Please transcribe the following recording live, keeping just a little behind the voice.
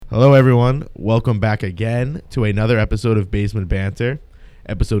Hello, everyone. Welcome back again to another episode of Basement Banter,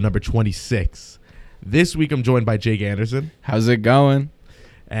 episode number 26. This week, I'm joined by Jake Anderson. How's it going?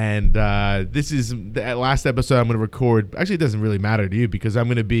 And this is the last episode I'm going to record. Actually, it doesn't really matter to you because I'm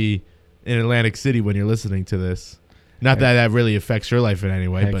going to be in Atlantic City when you're listening to this. Not that that really affects your life in any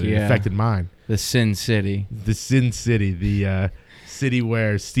way, but it affected mine. The Sin City. The Sin City, the city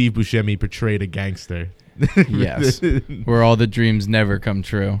where Steve Buscemi portrayed a gangster. Yes. Where all the dreams never come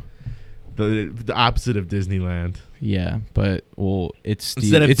true. The opposite of Disneyland. Yeah, but it's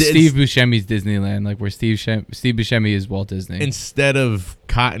Steve Steve Buscemi's Disneyland, like where Steve Buscemi is Walt Disney. Instead of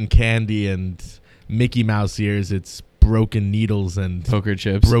cotton candy and Mickey Mouse ears, it's broken needles and poker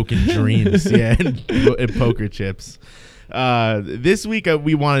chips. Broken dreams, yeah, and poker chips. This week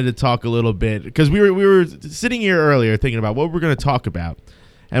we wanted to talk a little bit because we were sitting here earlier thinking about what we're going to talk about,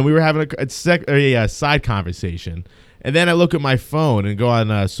 and we were having a side conversation. And then I look at my phone and go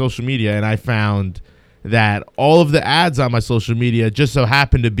on social media, and I found that all of the ads on my social media just so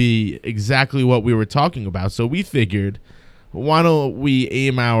happened to be exactly what we were talking about. So we figured, why don't we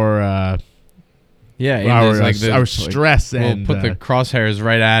aim our stress and put the crosshairs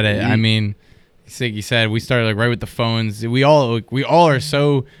right at it. I mean, like you said, we started like right with the phones. We all are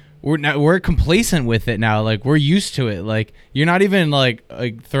so. We're complacent with it now. Like we're used to it. Like you're not even like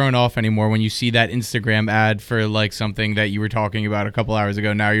thrown off anymore when you see that Instagram ad for like something that you were talking about a couple hours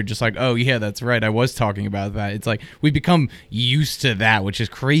ago. Now you're just like, oh yeah, that's right. I was talking about that. It's like we become used to that, which is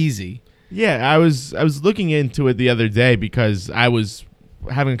crazy. Yeah, I was looking into it the other day because I was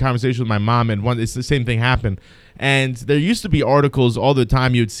having a conversation with my mom, and it's the same thing happened. And there used to be articles all the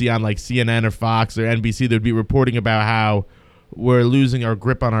time you'd see on like CNN or Fox or NBC. They'd be reporting about how we're losing our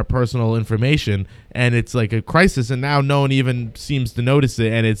grip on our personal information, and it's like a crisis, and now no one even seems to notice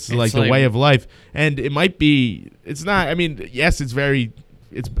it, and it's like the way of life. And it might be, it's not, I mean, yes, it's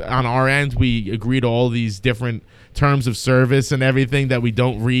on our end, we agree to all these different terms of service and everything that we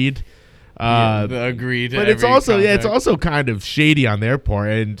don't read. Agreed. But it's also kind of shady on their part.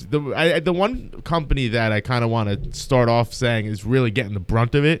 And the one company that I kind of want to start off saying is really getting the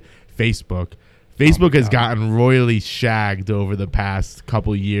brunt of it, Facebook. Facebook has gotten royally shagged over the past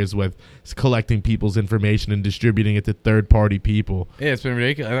couple of years with collecting people's information and distributing it to third-party people. Yeah, it's been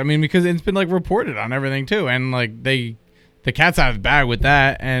ridiculous. I mean, because it's been like reported on everything too, and like the cat's out of the bag with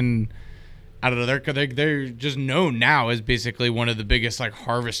that, and I don't know, they're just known now as basically one of the biggest like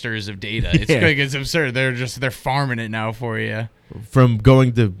harvesters of data. It's absurd. They're farming it now for you. From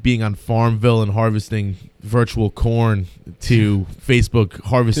going to being on Farmville and harvesting virtual corn to Facebook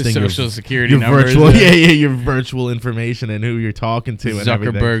harvesting your social security numbers, your virtual information and who you're talking to.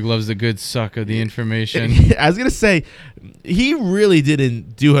 Zuckerberg loves a good suck of the information. I was gonna say, he really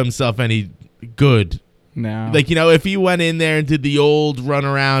didn't do himself any good. No, like, you know, if he went in there and did the old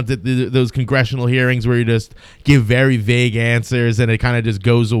runaround at those congressional hearings where you just give very vague answers and it kind of just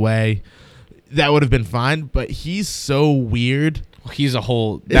goes away, that would have been fine. But he's so weird. He's a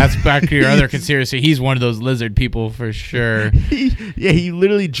whole. That's back to your other conspiracy. He's one of those lizard people for sure. He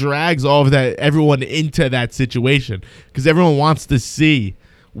literally drags all of that, everyone into that situation because everyone wants to see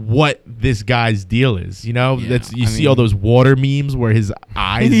what this guy's deal is. You know, see all those water memes where his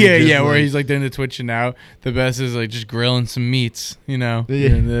eyes. Where he's like doing the twitching out. The best is like just grilling some meats. You know,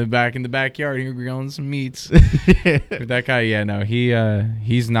 in the backyard, you're grilling some meats. That guy,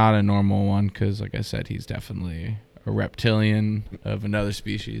 he's not a normal one because, like I said, he's definitely a reptilian of another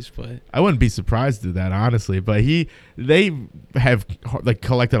species. But I wouldn't be surprised at that, honestly. But they have like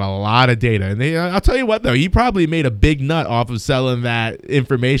collected a lot of data, and I'll tell you what though, he probably made a big nut off of selling that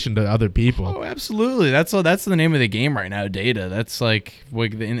information to other people. Oh, absolutely. That's the name of the game right now. Data. That's like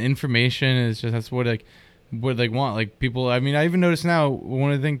the information is just that's what they want. Like people. I mean, I even noticed now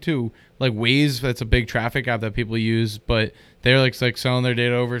one of the things too. Like Waze, that's a big traffic app that people use, but they're like selling their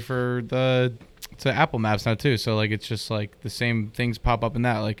data over to Apple Maps now too. So like it's just like the same things pop up in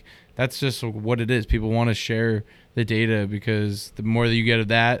that. Like that's just what it is. People want to share the data because the more that you get of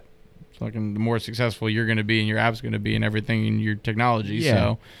that, fucking the more successful you're going to be and your app's going to be and everything in your technology.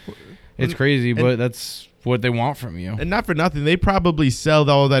 Yeah. So it's crazy, but that's what they want from you. And not for nothing, they probably sell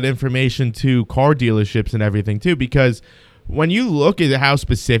all that information to car dealerships and everything too, because when you look at how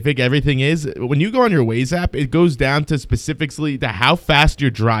specific everything is, when you go on your Waze app, it goes down to specifically to how fast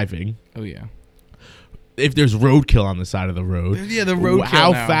you're driving. Oh yeah. If there's roadkill on the side of the road. Yeah, the roadkill.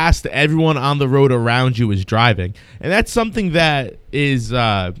 How fast everyone on the road around you is driving. And that's something that is,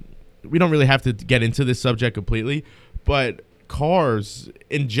 we don't really have to get into this subject completely, but cars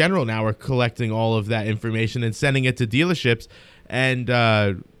in general now are collecting all of that information and sending it to dealerships. And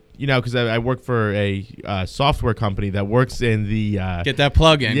you know, because I work for a software company that works in the Get that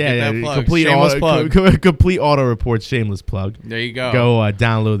plug in. yeah, Get that plug. complete Shameless plug. complete auto reports. Shameless plug. There you go. Go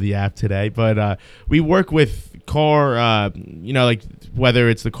download the app today. But we work with car, you know, like whether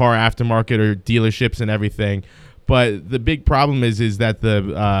it's the car aftermarket or dealerships and everything. But the big problem is that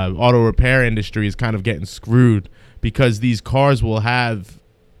the auto repair industry is kind of getting screwed because these cars will have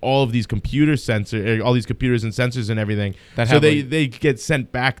all of these computers and sensors and everything. So they get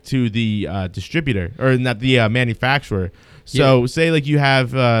sent back to the distributor or not the manufacturer. So say like you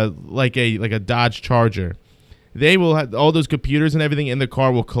have like a Dodge Charger. They will have all those computers and everything in the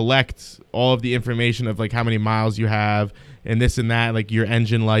car will collect all of the information of like how many miles you have and this and that, like your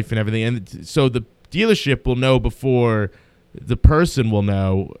engine life and everything. And so the dealership will know before the person will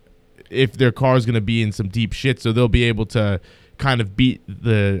know if their car is going to be in some deep shit. So they'll be able to kind of beat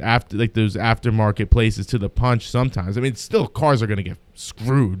those aftermarket places to the punch sometimes. I mean, still cars are going to get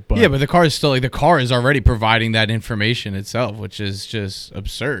screwed. But yeah, but the car is still like the car is already providing that information itself, which is just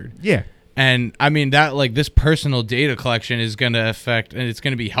absurd. Yeah. And I mean that like this personal data collection is going to affect and it's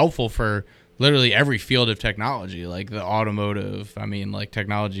going to be helpful for literally every field of technology, like the automotive. I mean, like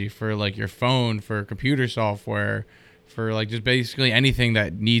technology for like your phone, for computer software, for like just basically anything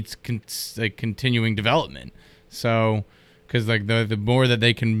that needs continuing development. So, because like the more that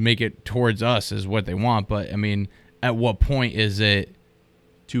they can make it towards us is what they want. But I mean, at what point is it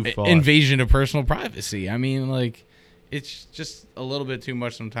too far? Invasion of personal privacy? I mean, like it's just a little bit too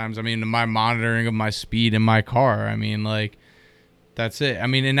much sometimes. I mean, my monitoring of my speed in my car. I mean, like that's it. I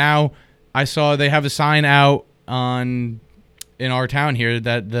mean, and now I saw they have a sign out in our town here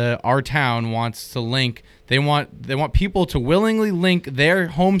that our town wants to link. They want people to willingly link their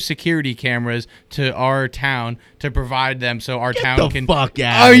home security cameras to our town to provide them so our town can. Fuck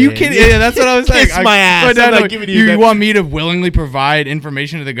out. Are you kidding? Yeah, that's what I was saying. Kiss my ass. I'm not giving you you want me to willingly provide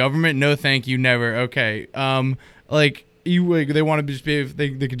information to the government? No, thank you, never. Okay. Like they want to just be if they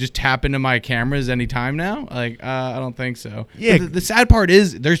could just tap into my cameras anytime now. Like I don't think so. Yeah. The sad part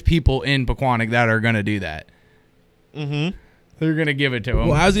is there's people in Pequannock that are gonna do that. Mm-hmm. They're gonna give it to them.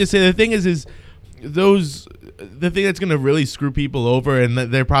 Well, I was gonna say the thing is the thing that's gonna really screw people over, and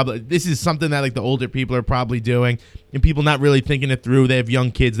they're probably this is something that like the older people are probably doing, and people not really thinking it through. They have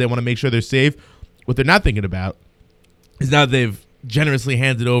young kids, they want to make sure they're safe. What they're not thinking about is now they've generously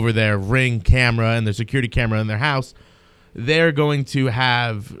handed over their Ring camera and their security camera in their house. They're going to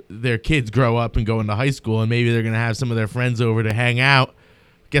have their kids grow up and go into high school, and maybe they're going to have some of their friends over to hang out.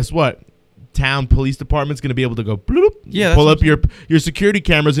 Guess what? Town police department's going to be able to go bloop, pull up your security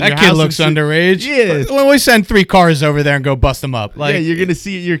cameras in your house. That kid looks underage. Yeah. When we send 3 cars over there and go bust them up. Like, yeah, you're going to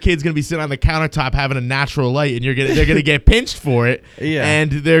see your kid's going to be sitting on the countertop having a natural light, and they're going to get pinched for it. Yeah.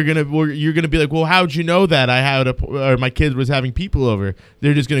 And you're going to be like, well, how'd you know that or my kid was having people over?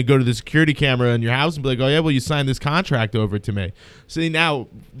 They're just going to go to the security camera in your house and be like, oh, yeah, well, you signed this contract over to me. See, now,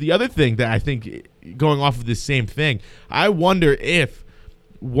 the other thing that I think, going off of this same thing, I wonder if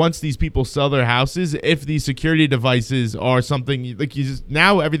once these people sell their houses, if these security devices are something like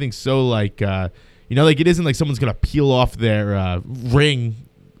now everything's so like, like it isn't like someone's going to peel off their Ring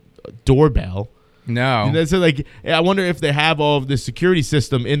doorbell. No. So like, I wonder if they have all of the security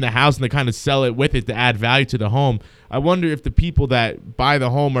system in the house and they kind of sell it with it to add value to the home. I wonder if the people that buy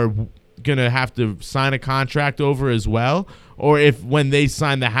the home are going to have to sign a contract over as well, or if when they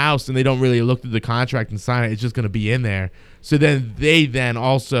sign the house and they don't really look through the contract and sign it, it's just going to be in there. So then they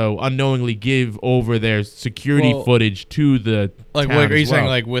also unknowingly give over their security footage to the like town what are you as well. saying,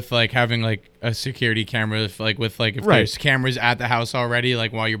 like with like having like a security camera if Right. there's cameras at the house already,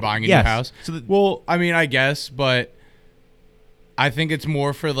 like while you're buying a new house. So well, I mean, I guess, but I think it's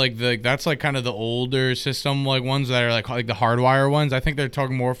more for like that's like kind of the older system, like ones that are like the hardwire ones. I think they're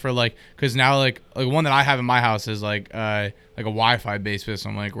talking more for like, because now like one that I have in my house is like a Wi-Fi based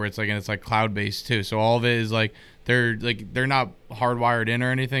system, like where it's like cloud based too. So all of it is like they're not hardwired in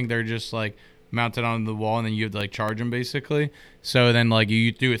or anything. They're just like mounted on the wall, and then you have to like charge them basically. So then like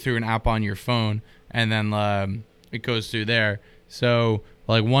you do it through an app on your phone, and then it goes through there. So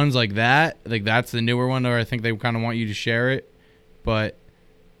like ones like that, like that's the newer one, or I think they kind of want you to share it. But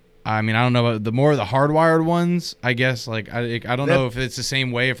I mean, I don't know about the more of the hardwired ones. I guess like I don't know if it's the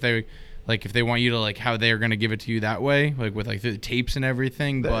same way if they want you to like how they are going to give it to you that way, like with like the tapes and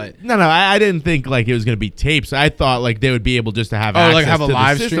everything. But no, I didn't think like it was going to be tapes. I thought like they would be able just to have access like have a to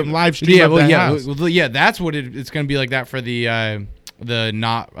live the system, stream. live stream. Yeah, that's what it's going to be like that for the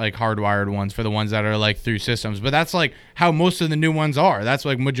not like hardwired ones, for the ones that are like through systems. But that's like how most of the new ones are. That's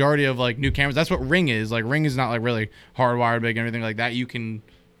like majority of like new cameras. That's what Ring is. Like Ring is not like really hardwired big and everything like that. You can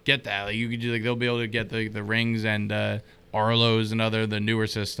get that. Like you could do like they'll be able to get the rings and Arlo's and the newer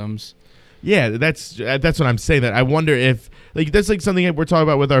systems. Yeah, that's what I'm saying. That I wonder if like that's like something that we're talking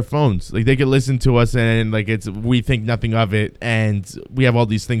about with our phones. Like they could listen to us and like we think nothing of it, and we have all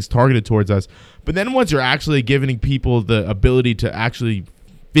these things targeted towards us. But then once you're actually giving people the ability to actually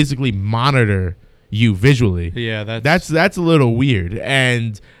physically monitor you visually, yeah, that's a little weird.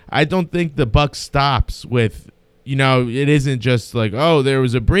 And I don't think the buck stops with, you know, it isn't just like, oh, there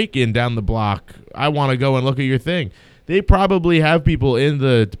was a break-in down the block, I want to go and look at your thing. They probably have people in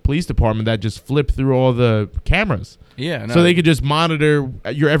the police department that just flip through all the cameras. Yeah, no. So they could just monitor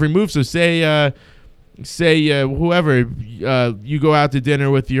your every move. So say whoever, you go out to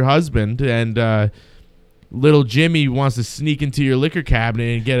dinner with your husband and little Jimmy wants to sneak into your liquor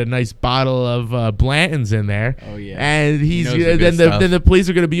cabinet and get a nice bottle of Blanton's in there. Oh yeah. And he's then the police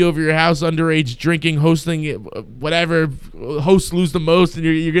are going to be over your house underage drinking, hosting whatever hosts lose the most, and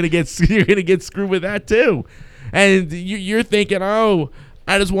you're going to get screwed with that too. And you're thinking, oh,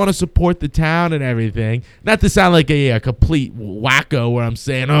 I just want to support the town and everything. Not to sound like a complete wacko where I'm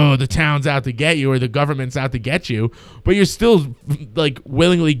saying, oh, the town's out to get you or the government's out to get you. But you're still like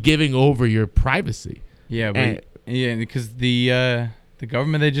willingly giving over your privacy. Yeah, because the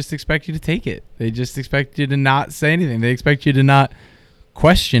government, they just expect you to take it. They just expect you to not say anything. They expect you to not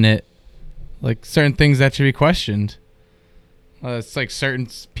question it. Like certain things that should be questioned. It's like certain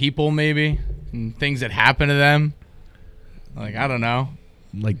people maybe and things that happen to them. Like, I don't know.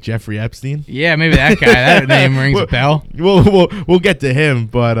 Like Jeffrey Epstein? Yeah, maybe that guy. That name rings a bell. We'll get to him.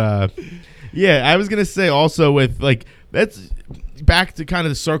 But, yeah, I was going to say also with, like, that's back to kind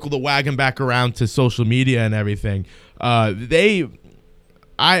of circle the wagon back around to social media and everything. I do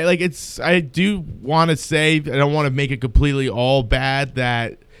want to say, I don't want to make it completely all bad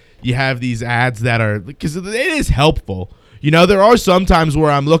that you have these ads that are, because it is helpful. You know, there are some times where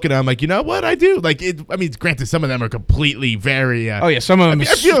I'm looking at them like, you know what, I do. Like, granted, some of them are completely very... some of them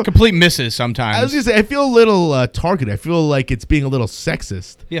are complete misses sometimes. I was going to say, I feel a little targeted. I feel like it's being a little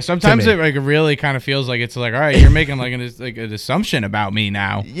sexist. Yeah, sometimes it like really kind of feels like it's like, all right, you're making like an assumption about me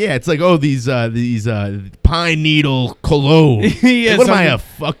now. Yeah, it's like, oh, these pine needle cologne. Yeah, what am I, a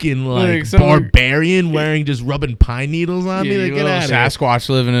fucking barbarian rubbing pine needles on me? Like, get out of here. Sasquatch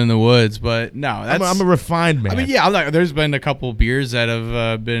living in the woods, but no, I'm a refined man. I mean, yeah, there's been a couple beers that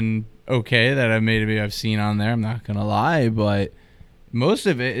have been okay that I've seen on there. I'm not gonna lie, but most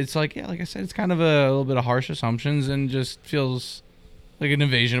of it's like, yeah, like I said, it's kind of a little bit of harsh assumptions and just feels like an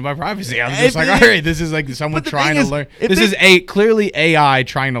invasion of my privacy. I'm just like, all right, this is like someone trying to learn. This is clearly AI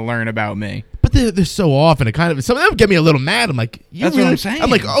trying to learn about me. But they're so often some of them get me a little mad. I'm like, that's what I'm saying. I'm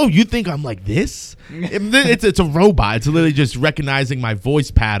like, oh, you think I'm like this? It's a robot. It's literally just recognizing my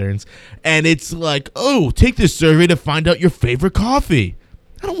voice patterns, and it's like, oh, take this survey to find out your favorite coffee.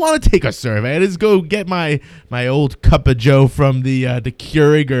 I don't want to take a survey. I just go get my old cup of Joe from the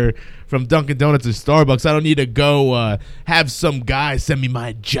Keurig or from Dunkin' Donuts or Starbucks. I don't need to go have some guy send me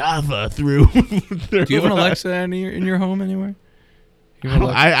my Java through. Do you have an Alexa in your home anywhere?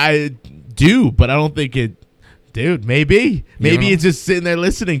 I do, but I don't think it. Dude, maybe it's just sitting there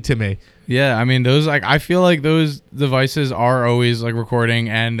listening to me. Yeah, I mean, those I feel like those devices are always like recording,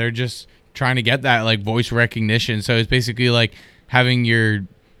 and they're just trying to get that like voice recognition. So it's basically like having your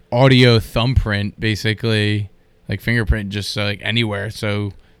audio thumbprint, basically like fingerprint, just like anywhere,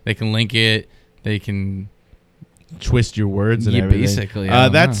 so they can link it. They can twist your words and everything. Basically.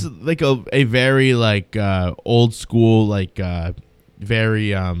 That's like a very like old school, like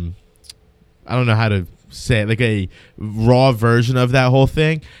very I don't know how to say it, like a raw version of that whole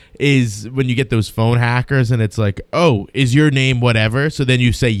thing is when you get those phone hackers and it's like, oh, is your name whatever? So then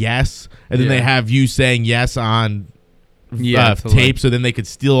you say yes, and then they have you saying yes on tape, so then they could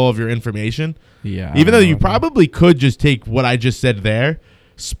steal all of your information. Yeah. Even though you probably could just take what I just said there,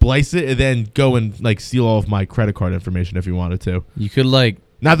 splice it, and then go and like steal all of my credit card information if you wanted to. You could like...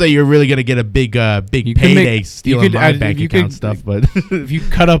 Not that you're really gonna get a big payday stealing my bank account stuff, but if you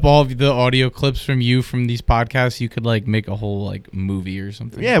cut up all of the audio clips from these podcasts, you could like make a whole like movie or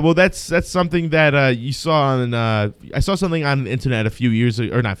something. Yeah, well, that's something that you saw on. I saw something on the internet a few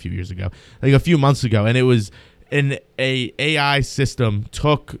months ago, and it was an AI system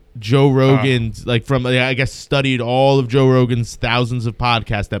took Joe Rogan's I guess studied all of Joe Rogan's thousands of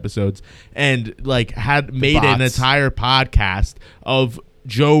podcast episodes and like had made an entire podcast of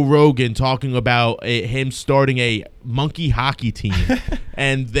Joe Rogan talking about him starting a monkey hockey team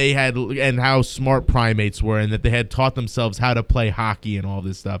and how smart primates were and that they had taught themselves how to play hockey and all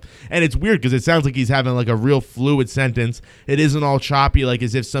this stuff. And it's weird because it sounds like he's having like a real fluid sentence. It isn't all choppy like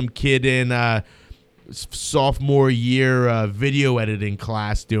as if some kid in sophomore year video editing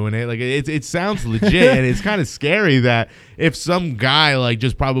class doing it. Like it sounds legit, and it's kind of scary that if some guy like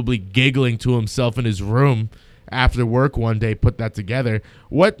just probably giggling to himself in his room after work one day put that together,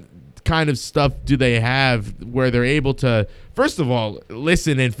 what kind of stuff do they have where they're able to, first of all,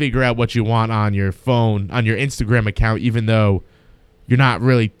 listen and figure out what you want on your phone, on your Instagram account, even though you're not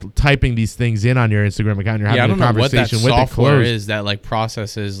really typing these things in on your Instagram account. You're having a conversation with it. I don't know what that software closed. is that like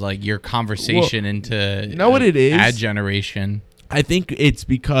processes like your conversation into you know what it is? ad generation. I think it's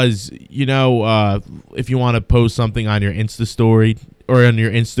because, if you want to post something on your Insta story or on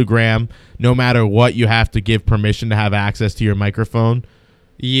your Instagram, no matter what, you have to give permission to have access to your microphone.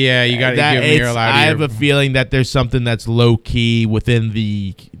 Yeah, you got to give me your allowed. I have a feeling that there's something that's low key within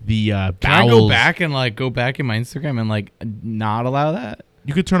the bowels. Can I go back in my Instagram and like not allow that?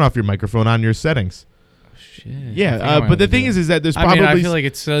 You could turn off your microphone on your settings. Oh, shit. Yeah, but the thing is that there's probably. I feel like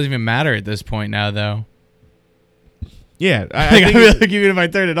it still doesn't even matter at this point now, though. Yeah, I feel like even if I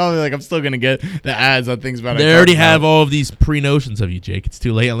turn it off, like I'm still gonna get the ads on things about. They already have all of these pre-notions of you, Jake. It's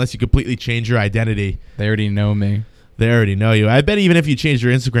too late unless you completely change your identity. They already know me. They already know you. I bet even if you changed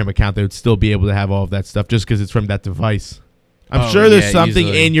your Instagram account, they would still be able to have all of that stuff just because it's from that device. I'm sure there's something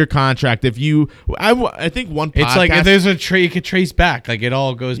easily in your contract. If you, I think one podcast. It's like if there's you could trace back. Like it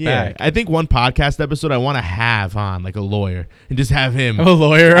all goes back. I think one podcast episode I want to have on like a lawyer and just have him. A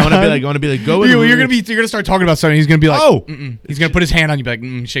lawyer. I want to be like, go. You're gonna start talking about something. He's gonna be like, oh, he's gonna put his hand on you, be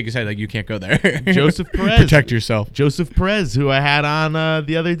like, shake his head, like you can't go there. Joseph Perez, protect yourself. Joseph Perez, who I had on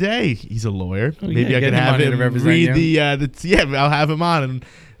the other day. He's a lawyer. Maybe I could have him read the. I'll have him on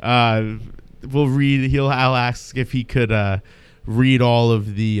and we'll read. I'll ask if he could. Read all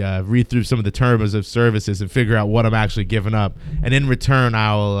of the read through some of the terms of services and figure out what I'm actually giving up, and in return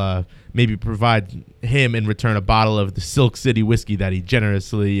I'll maybe provide him in return a bottle of the Silk City whiskey that he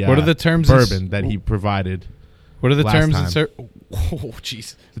generously what are the terms bourbon that he provided. What are the terms and oh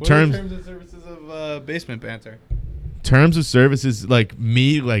jeez the terms and services of Basement Banter? Terms of services, like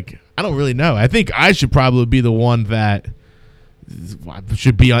me, like I don't really know. I think I should probably be the one that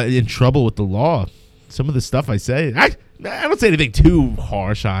should be in trouble with the law. Some of the stuff I say, I don't say anything too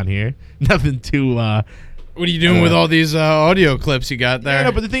harsh on here. Nothing too. What are you doing with all these audio clips you got there? Yeah,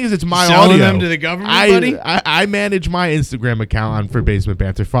 no, but the thing is, it's my Selling audio. them to the government, buddy? I manage my Instagram account for Basement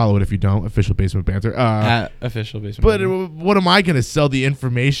Banter. Follow it if you don't. Official Basement Banter. Official Basement Banter. Banter. But what am I going to sell the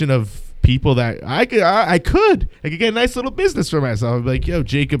information of people that I could get a nice little business for myself? I'd be like, yo,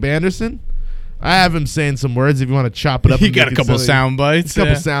 Jacob Anderson. I have him saying some words if you want to chop it up. You got a couple sound bites. A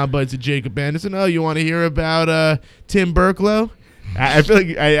couple sound bites of Jacob Anderson. Oh, you want to hear about Tim Burklow? I feel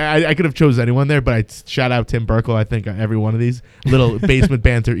like I could have chose anyone there, but I shout out Tim Burklow. I think every one of these little Basement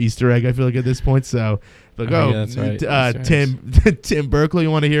Banter Easter egg. I feel like at this point. So, like, that's right. Tim Burklow. You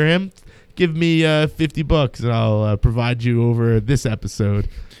want to hear him? Give me $50 and I'll provide you over this episode.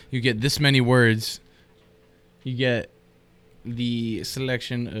 You get this many words. You get the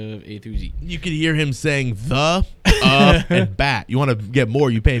selection of A through Z. You could hear him saying the, and bat. You want to get more?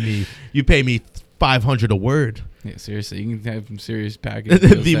 You pay me $500 a word. Yeah, seriously, you can have some serious packages.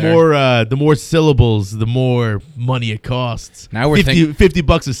 the more syllables, the more money it costs. Now we're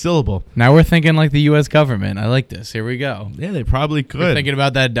 $50 a syllable. Now we're thinking like the U.S. government. I like this. Here we go. Yeah, they probably could. We're thinking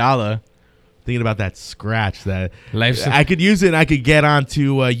about that dollar. Thinking about that scratch that I could use it. And I could get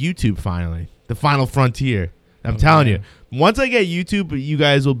onto YouTube finally. The final frontier. I'm telling you. Once I get YouTube, you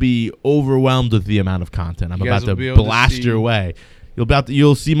guys will be overwhelmed with the amount of content I'm about to blast your way.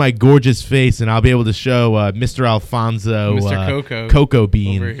 You'll see my gorgeous face, and I'll be able to show Mr. Alfonso, Mr. Cocoa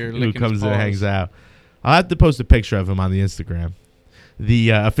Bean, here, who comes and hangs out. I'll have to post a picture of him on the Instagram. The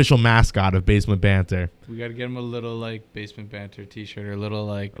official mascot of Basement Banter. We got to get him a little like Basement Banter T-shirt or a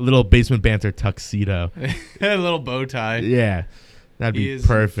little Basement Banter tuxedo, a little bow tie. Yeah. That'd be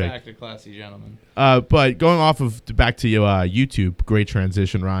perfect. In fact, a classy gentleman. But going off of back to YouTube, great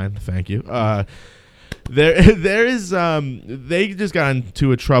transition, Ryan. Thank you. There is they just got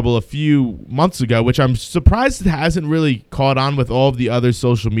into a trouble a few months ago, which I'm surprised it hasn't really caught on with all of the other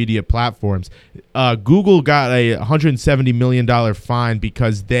social media platforms. Google got a $170 million fine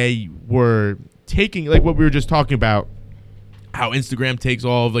because they were taking, like what we were just talking about, how Instagram takes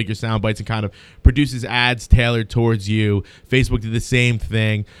all of like your sound bites and kind of produces ads tailored towards you. Facebook did the same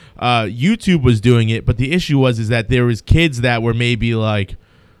thing. YouTube was doing it, but the issue is that there was kids that were maybe like,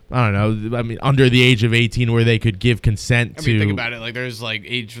 I don't know, under the age of 18 where they could give consent to. Think about it. Like there's like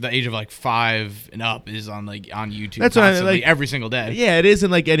the age of like 5 and up is on YouTube. That's constantly, every single day. Yeah, it isn't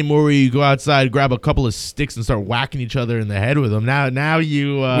like anymore where you go outside, grab a couple of sticks and start whacking each other in the head with them. Now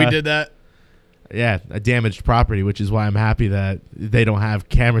you. We did that. Yeah, a damaged property, which is why I'm happy that they don't have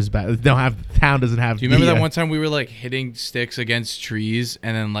cameras back. Town doesn't have. Do you remember that one time we were like hitting sticks against trees,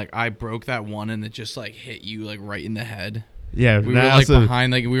 and then like I broke that one, and it just like hit you like right in the head. Yeah, We were like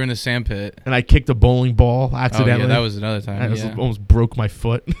behind, like we were in the sand pit. and I kicked a bowling ball accidentally. Oh yeah, that was another time. I almost broke my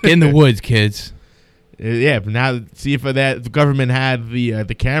foot. Get in the woods, kids. Yeah, but now see if the government had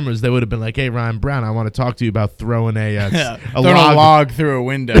the cameras, they would have been like, "Hey, Ryan Brown, I want to talk to you about throwing a log through a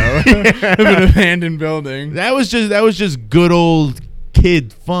window of an abandoned building." That was just good old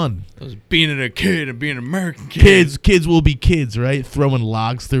kid fun. It was being a kid and being an American kid. Kids will be kids, right? Throwing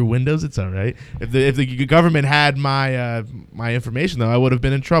logs through windows, it's all right. If the government had my my information though, I would have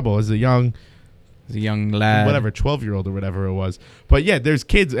been in trouble as a young lad, whatever, 12-year-old or whatever it was. But yeah, there's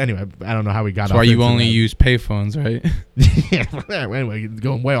kids. Anyway, I don't know how we got. That's why you only use payphones, right? Yeah. Anyway,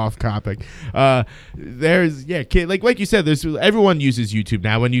 going way off topic. There's kid like you said. There's everyone uses YouTube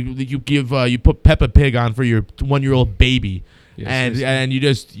now. When you give you put Peppa Pig on for your 1-year-old baby. Yes, and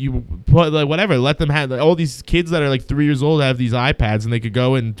you put like whatever, let them have all these kids that are like 3 years old have these iPads and they could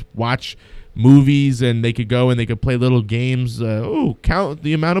go and watch movies and they could go and they could play little games. Count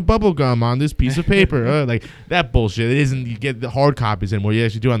the amount of bubble gum on this piece of paper. Like that bullshit. It isn't. You get the hard copies anymore. You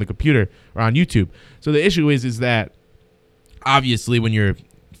actually do it on the computer or on YouTube. So the issue is that obviously when you're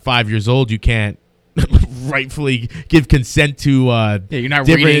 5 years old, you can't rightfully give consent to you're not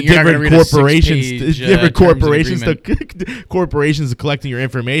different corporations corporations corporations collecting your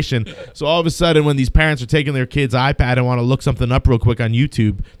information. So all of a sudden when these parents are taking their kid's iPad and want to look something up real quick on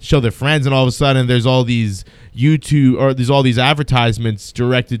YouTube to show their friends, and all of a sudden there's all these all these advertisements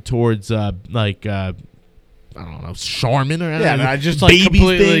directed towards I don't know, Charmin or just like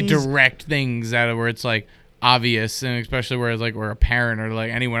completely direct things that where it's like obvious, and especially where it's like where a parent or like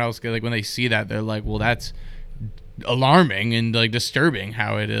anyone else like when they see that they're like, well, that's alarming and like disturbing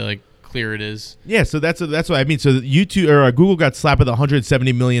how it like clear it is. Yeah, so that's what I mean. So YouTube or Google got slapped with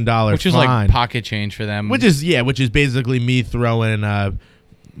 $170 million which is fine, like pocket change for them. Which is basically me throwing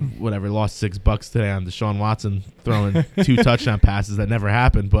whatever, lost $6 today on Deshaun Watson throwing 2 touchdown passes that never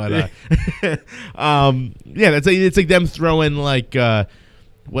happened. But it's like them throwing like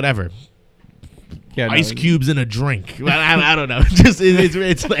whatever. Ice cubes in a drink. I don't know. Just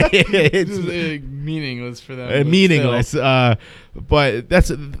it's meaningless for them. Meaningless. But that's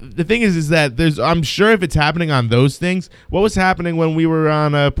the thing is that I'm sure if it's happening on those things, what was happening when we were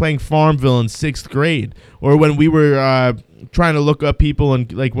on playing Farmville in 6th grade, or when we were trying to look up people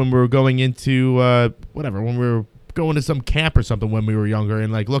and like when we were going into when we were going to some camp or something when we were younger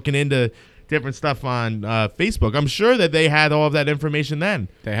and like looking into different stuff on Facebook. I'm sure that they had all of that information then.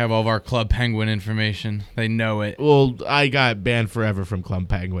 They have all of our Club Penguin information. They know it. Well, I got banned forever from Club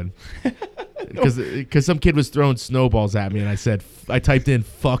Penguin because some kid was throwing snowballs at me, and I typed in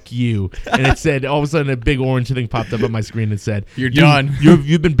 "fuck you," and it said all of a sudden a big orange thing popped up on my screen and said, "You're done.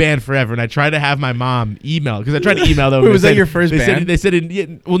 You've been banned forever." And I tried to have my mom email because I tried to email them. Wait, was that your first ban? They said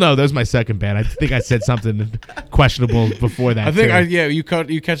well, no, that was my second ban. I think I said something questionable before that. I think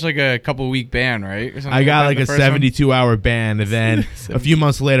you catch like a couple week ban, right? Or I got like a 72-hour ban, and then a few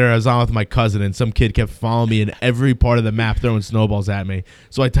months later I was on with my cousin, and some kid kept following me in every part of the map throwing snowballs at me.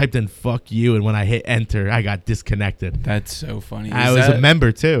 So I typed in "fuck you," and when I hit enter, I got disconnected. That's so funny. I was a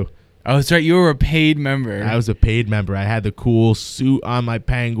member too. Oh, that's right. You were a paid member. I was a paid member. I had the cool suit on my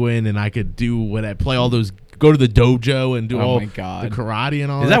Penguin, and I could play all those, go to the dojo and do the karate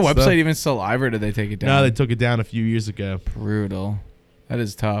and all that. Is that website stuff. even still live, or did they take it down? No, they took it down a few years ago. Brutal. That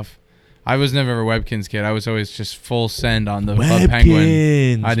is tough. I was never a Webkins kid. I was always just full send on the Club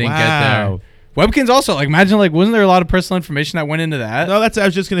Penguin. I didn't get there. Webkins also, like, imagine, like, wasn't there a lot of personal information that went into that? No, I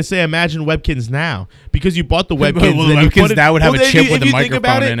was just gonna say, imagine Webkins now, because you bought the Webkins. Well, the Webkins now would have a chip with a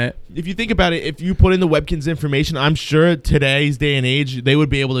microphone in it. If you think about it, if you put in the Webkins information, I'm sure today's day and age they would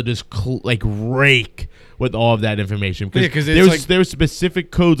be able to just rake with all of that information, because there were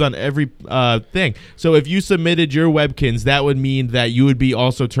specific codes on every thing. So if you submitted your Webkins, that would mean that you would be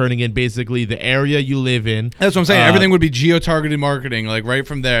also turning in basically the area you live in. That's what I'm saying. Everything would be geo-targeted marketing, like right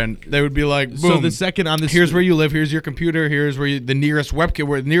from there, and they would be like, boom. So the second on this, here's where you live, here's your computer, here's where the nearest Webkin,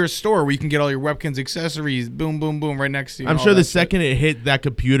 where the nearest store where you can get all your Webkins accessories. Boom, boom, boom, right next to you. I'm sure the second it hit that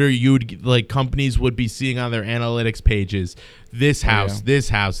computer, you would companies would be seeing on their analytics pages, this house, this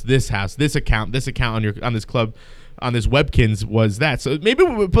house, this house, this account on this club, on this Webkins was that. So maybe,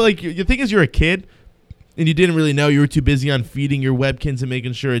 but like the thing is, you're a kid and you didn't really know. You were too busy on feeding your Webkins and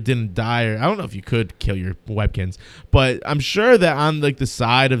making sure it didn't die. Or I don't know if you could kill your Webkins, but I'm sure that on like the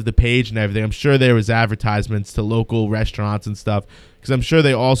side of the page and everything, I'm sure there was advertisements to local restaurants and stuff, because I'm sure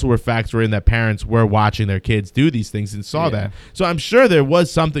they also were factoring that parents were watching their kids do these things and saw that. So I'm sure there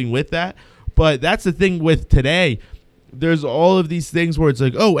was something with that. But that's the thing with today. There's all of these things where it's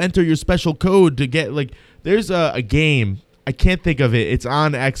like, oh, enter your special code to get like. There's a game. I can't think of it. It's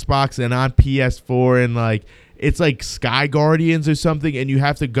on Xbox and on PS4 and like it's like Sky Guardians or something, and you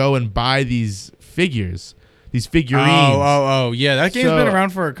have to go and buy these figures, these figurines. Oh, yeah. That game's been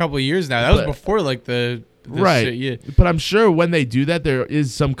around for a couple of years now. That was before like the right. shit, yeah. But I'm sure when they do that, there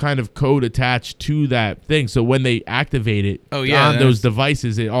is some kind of code attached to that thing. So when they activate it on those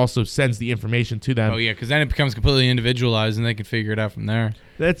devices, it also sends the information to them. Oh yeah, because then it becomes completely individualized, and they can figure it out from there.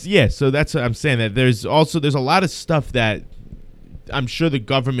 So that's what I'm saying. That there's a lot of stuff that I'm sure the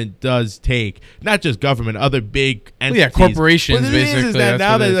government does take, not just government, other big entities. Yeah, corporations. But basically, is that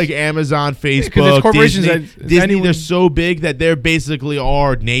now that like Amazon, Facebook, it's corporations Disney, they're so big that they're basically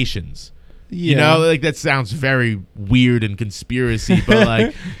are nations. Yeah. You know, like that sounds very weird and conspiracy, but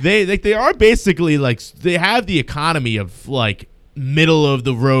like they are basically like they have the economy of like middle of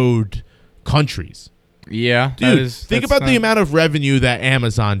the road countries. Yeah, dude. Think about the amount of revenue that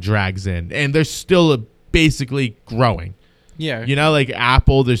Amazon drags in, and they're still basically growing. Yeah. You know, like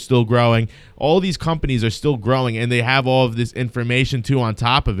Apple, they're still growing. All these companies are still growing, and they have all of this information, too, on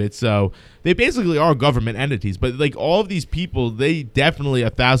top of it. So they basically are government entities. But, like, all of these people, they definitely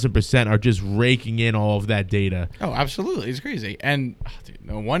 1,000% are just raking in all of that data. Oh, absolutely. It's crazy. And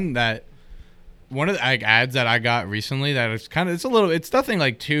one of the ads that I got recently that is it's nothing,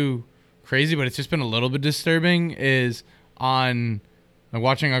 like, too crazy, but it's just been a little bit disturbing is on, when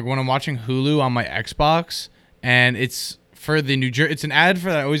I'm watching Hulu on my Xbox, and it's for the it's an ad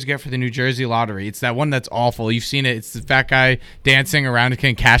that I always get for the New Jersey lottery. It's that one that's awful. You've seen it. It's the fat guy dancing around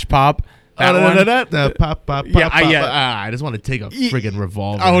and cash pop. That one. Pop, pop, yeah. I just want to take a friggin'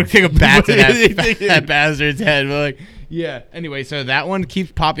 revolver. I would take a bat to that bastard's head. But like, yeah. Anyway, so that one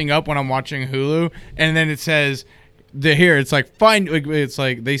keeps popping up when I'm watching Hulu, and then it says, it's like it's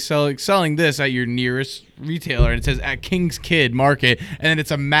like they selling this at your nearest retailer, and it says at King's Kid Market, and then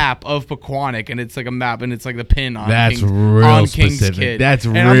it's a map of Pequannock, and it's like a map, and it's like the pin on King's Kid. That's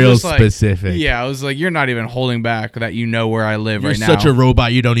real specific. Yeah, I was like, you're not even holding back that you know where I live right now. You're such a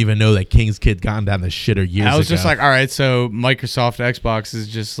robot, you don't even know that King's Kid gone down the shitter years ago. I was just like, all right, so Microsoft Xbox is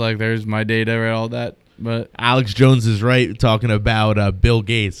just like, there's my data and all that. But Alex Jones is right talking about Bill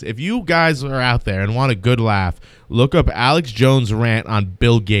Gates. If you guys are out there and want a good laugh, look up Alex Jones' rant on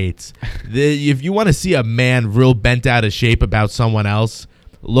Bill Gates. If you want to see a man real bent out of shape about someone else,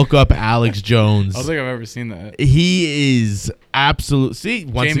 look up Alex Jones. I don't think I've ever seen that. He is absolute. See,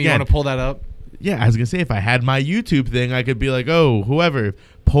 once Jamie, again, you want to pull that up? Yeah, I was gonna say if I had my YouTube thing, I could be like, oh, whoever,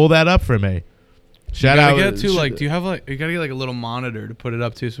 pull that up for me. Shout out. Do you have you gotta get like a little monitor to put it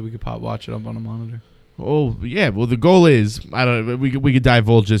up to, so we could watch it up on a monitor. Oh yeah, well the goal is we could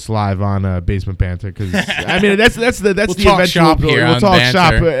divulge this live on Basement Banter because I mean that's the talk shop here. We'll talk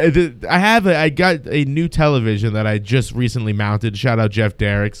shop. I got a new television that I just recently mounted. Shout out Jeff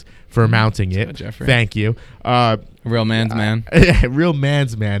Derricks for mounting it. Thank you. Real man's man. Real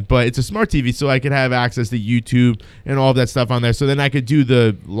man's man. But it's a smart TV, so I could have access to YouTube and all of that stuff on there. So then I could do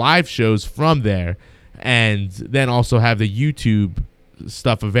the live shows from there, and then also have the YouTube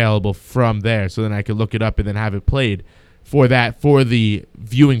stuff available from there, so then I could look it up and then have it played for the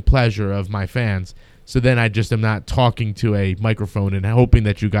viewing pleasure of my fans. So then I just am not talking to a microphone and hoping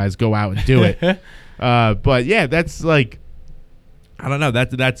that you guys go out and do it. But yeah, that's like, I don't know,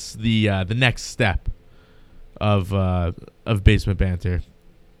 that's the next step of Basement Banter.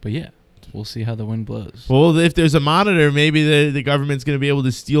 But yeah, we'll see how the wind blows. Well, if there's a monitor, maybe the government's going to be able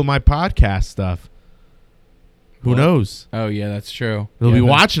to steal my podcast stuff. Who knows? Oh, yeah, that's true. They'll be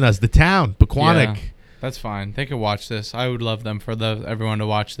watching us, the town, Pequannock. Yeah, that's fine. They could watch this. I would love them for everyone to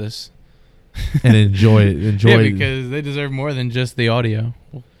watch this. And enjoy it. Yeah, because they deserve more than just the audio.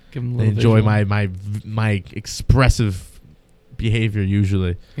 We'll give them a little enjoy my expressive behavior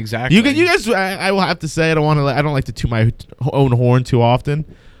usually. Exactly. You guys, I will have to say, I don't like to toot my own horn too often.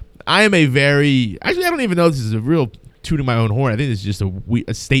 I am actually, I don't even know if this is a real tooting my own horn. I think it's just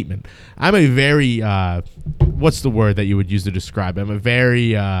a statement. I'm a very what's the word that you would use to describe it? I'm a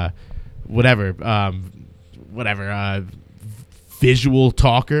very visual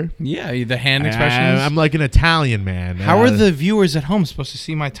talker. Yeah, the hand expressions. I'm like an Italian man. How are the viewers at home supposed to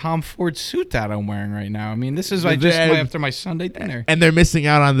see my Tom Ford suit that I'm wearing right now? I mean, this is just after my Sunday dinner. And they're missing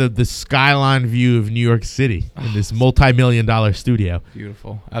out on the skyline view of New York City in this multi-million-dollar studio.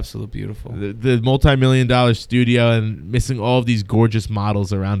 Beautiful. Absolute beautiful. The multi-million-dollar studio, and missing all of these gorgeous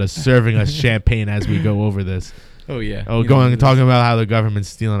models around us serving us champagne as we go over this. Oh, yeah. Oh, talking about how the government's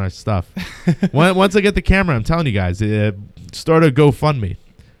stealing our stuff. Once I get the camera, I'm telling you guys, start a GoFundMe.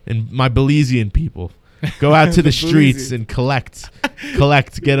 And my Belizean people, Go out to the streets Boozy. and collect.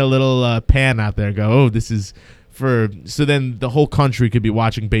 Get a little pan out there and go, oh, this is for... So then the whole country could be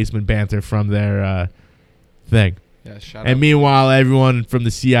watching Basement Banter from their thing. Yeah, shut And up. meanwhile, everyone from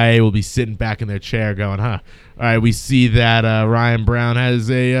the CIA will be sitting back in their chair going, huh, all right, we see that Ryan Brown has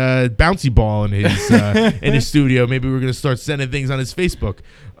a bouncy ball in his studio. Maybe we're going to start sending things on his Facebook.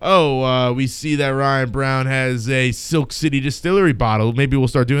 Oh, we see that Ryan Brown has a Silk City Distillery bottle. Maybe we'll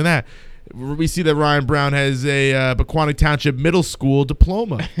start doing that. We see that Ryan Brown has a Pequannock Township Middle School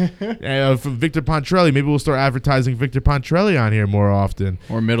diploma from Victor Pontrelli. Maybe we'll start advertising Victor Pontrelli on here more often.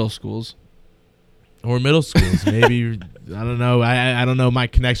 Or middle schools. Or middle schools, maybe. I don't know. I don't know my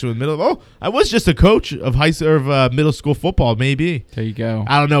connection with middle. Oh, I was just a coach of middle school football. Maybe. There you go.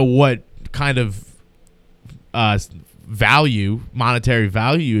 I don't know what kind of monetary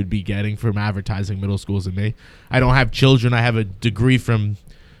value you'd be getting from advertising middle schools in me. I don't have children. I have a degree from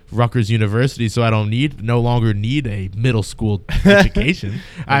Rutgers University, so I no longer need a middle school education.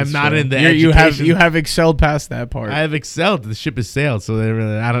 I'm not in the education. You have excelled past that part. I have excelled. The ship has sailed, so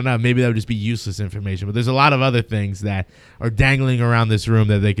I don't know. Maybe that would just be useless information. But there's a lot of other things that are dangling around this room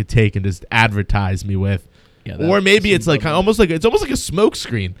that they could take and just advertise me with. Yeah, or maybe it's like almost like a smoke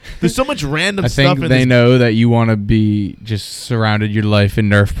screen. There's so much random I stuff. think they know that you want to be just surrounded your life in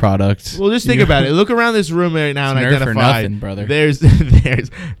Nerf products. Well, just think about it. Look around this room right now and It's Nerf identify. or nothing, brother.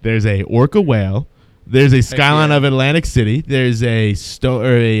 There's a orca whale. There's a skyline yeah. of Atlantic City. There's a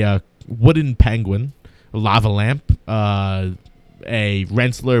wooden penguin, a lava lamp, a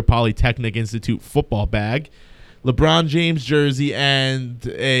Rensselaer Polytechnic Institute football bag, LeBron James jersey, and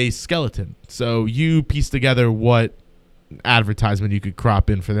a skeleton. So you piece together what advertisement you could crop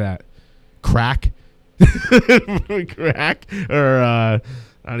in for that. Crack? Crack? Or I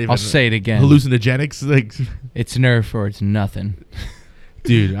don't even I'll say it again. hallucinogenics? Like, It's Nerf or it's nothing.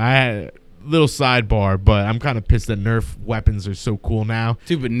 dude, little sidebar, but I'm kind of pissed that Nerf weapons are so cool now.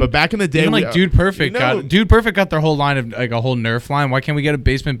 Dude, But back in the day, even like Dude Perfect got their whole line of like a whole Nerf line. Why can't we get a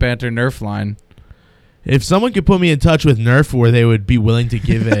Basement Banter Nerf line? if someone could put me in touch with Nerf, where they would be willing to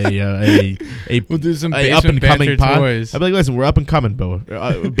give We'll do some a up and Basement Banter coming pod, toys. I'd be like, listen, we're up and coming,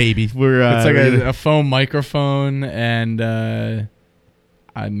 baby. We're It's like we're a foam microphone and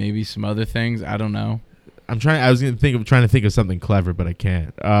maybe some other things. I don't know. I was trying to think of something clever, but I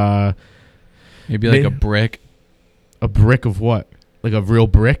can't. Maybe like a brick. A brick of what? Like a real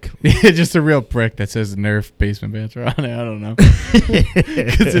brick? Just a real brick that says Nerf Basement Banter on it. I don't know.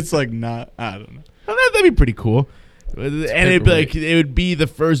 Because it's like not. I don't know. Well, that'd be pretty cool. And it'd be like, it would be the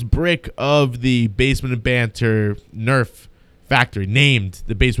first brick of the Basement Banter Nerf factory, named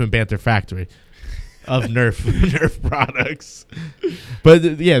the Basement Banter Factory of Nerf products. But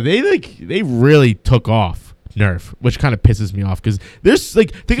yeah, they really took off Nerf, which kind of pisses me off because there's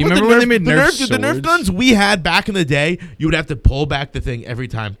like, think You about remember when they made Nerf the Nerf swords? guns we had back in the day. You would have to pull back the thing every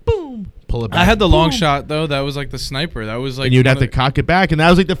time. Boom, pull it back. I had the long boom. shot though. That was like the sniper. That was like. And you'd have one to of cock it back, and that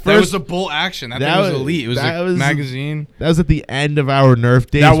was like the the- That was first. a bolt action. That that thing was was- elite. It was that like was- magazine. That was at the end of our Nerf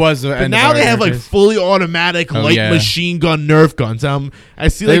days. That was the But end. now of they our have like days. fully automatic Oh, light yeah. machine gun Nerf guns. I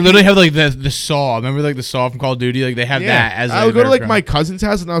see They like literally have like the saw. Remember like the saw from Call of Duty? Like they have that as. I a would go to Nerf like gun. my cousin's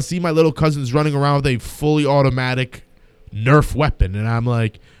house and I'll see my little cousins running around with a fully automatic Nerf weapon, and I'm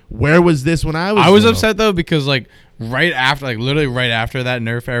like, where was this when I was? I was little? upset though because like literally right after that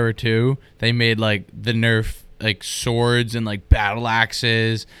Nerf era too, they made like the Nerf like swords and like battle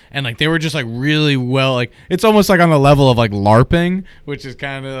axes, and like they were just like really well, like it's almost like on the level of like LARPing, which is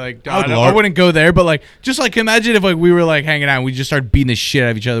kind of like I wouldn't go there, but like just like imagine if like we were like hanging out and we just started beating the shit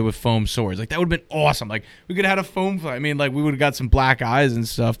out of each other with foam swords. Like that would have been awesome. Like we could have had a foam fight. I mean, like we would have got some black eyes and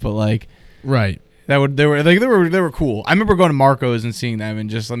stuff, but like Right. they were cool. I remember going to Marco's and seeing them and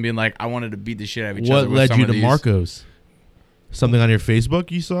just being like, I wanted to beat the shit out of each other. What with led some you of to these. Marco's? Something on your Facebook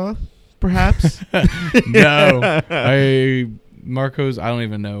you saw, perhaps? No, Marco's. I don't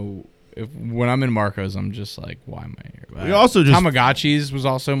even know if when I'm in Marco's, I'm just like, why am I here? We also just Tamagotchis was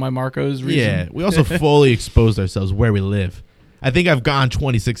also my Marco's reason. Yeah, we also fully exposed ourselves where we live. I think I've gone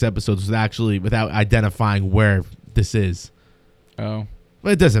 26 episodes without identifying where this is. Oh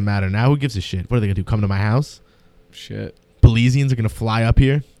But it doesn't matter now. Who gives a shit? What are they gonna do? Come to my house? shit. Belizeans are gonna fly up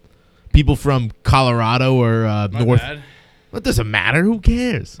here. People from Colorado or My North. bad. What does it matter? Who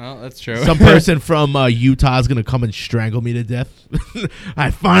cares? Well, that's true. Some person from Utah is gonna come and strangle me to death. I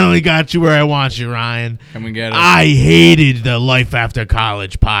finally got you where I want you, Ryan. Come and get it. I hated the Life After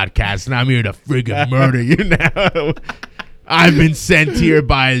College podcast, and I'm here to friggin' murder you now. I've been sent here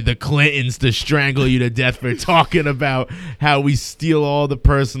by the Clintons to strangle you to death for talking about how we steal all the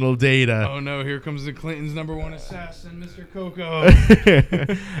personal data. Oh no, here comes the Clintons' #1 assassin, Mr. Coco.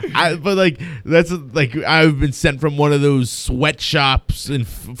 But like that's like I've been sent from one of those sweatshops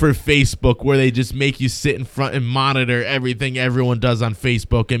for Facebook where they just make you sit in front and monitor everything everyone does on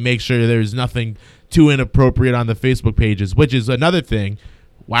Facebook and make sure there's nothing too inappropriate on the Facebook pages, which is another thing.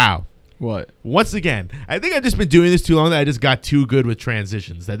 Wow. What? Once again, I think I've just been doing this too long that I just got too good with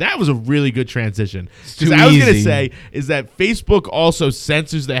transitions. That was a really good transition. Because I was going to say is that Facebook also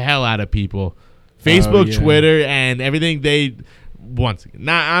censors the hell out of people. Facebook, Twitter, and everything once again.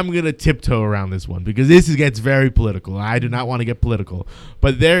 Now I'm going to tiptoe around this one because this gets very political. I do not want to get political.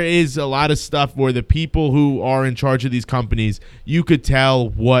 But there is a lot of stuff where the people who are in charge of these companies, you could tell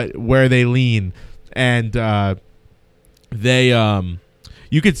where they lean. And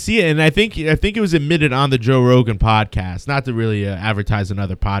you could see it, and I think it was admitted on the Joe Rogan podcast, not to really advertise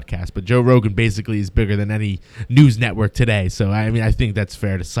another podcast, but Joe Rogan basically is bigger than any news network today. So I mean, I think that's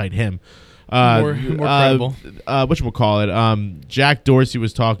fair to cite him. More credible. Whatchamacallit, Jack Dorsey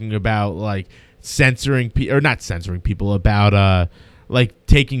was talking about like not censoring people, about like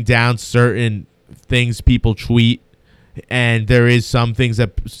taking down certain things people tweet, and there is some things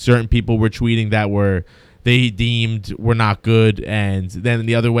that certain people were tweeting that they deemed were not good, and then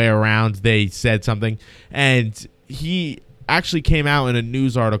the other way around they said something, and he actually came out in a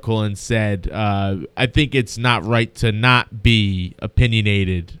news article and said, I think it's not right to not be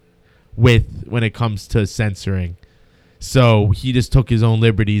opinionated when it comes to censoring. So he just took his own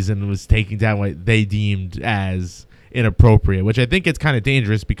liberties and was taking down what they deemed as inappropriate, which I think it's kind of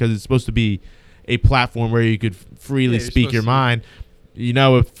dangerous because it's supposed to be a platform where you could freely speak your mind. You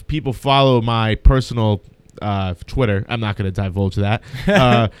know, if people follow my personal Twitter, I'm not going to divulge that,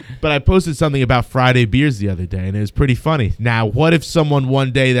 but I posted something about Friday beers the other day, and it was pretty funny. Now, what if someone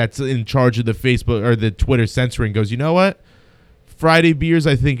one day that's in charge of the Facebook or the Twitter censoring goes, you know what? Friday beers,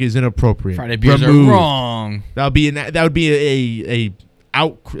 I think, is inappropriate. Friday beers are wrong. That would be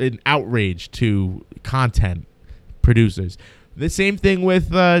an outrage to content producers. The same thing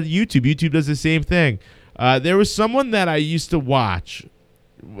with YouTube. YouTube does the same thing. There was someone that I used to watch.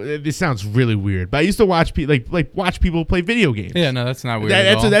 This sounds really weird, but I used to watch watch people play video games. Yeah, no, that's not weird.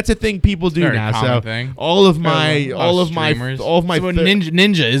 That's a thing people do now. So thing. all of my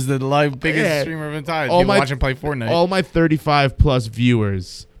Ninja is the biggest streamer of all time. People watch him play Fortnite. All my 35 plus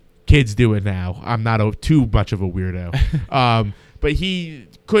viewers, kids do it now. I'm not too much of a weirdo. But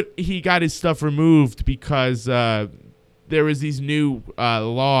he got his stuff removed because there was these new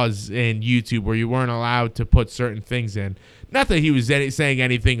laws in YouTube where you weren't allowed to put certain things in. Not that he was saying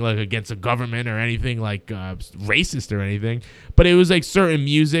anything like against the government or anything like racist or anything, but it was like certain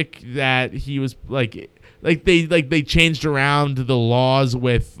music that he was like they changed around the laws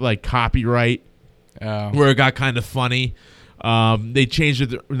with like copyright, where it got kind of funny. They changed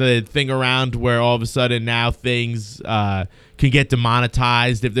the thing around where all of a sudden now things can get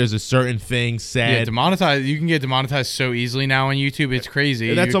demonetized if there's a certain thing said. Yeah, demonetized. You can get demonetized so easily now on YouTube. It's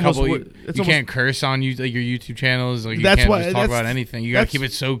crazy. That's you can't curse on your YouTube channels. Like you can't just talk about anything. You got to keep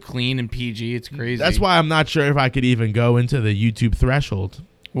it so clean and PG. It's crazy. That's why I'm not sure if I could even go into the YouTube threshold.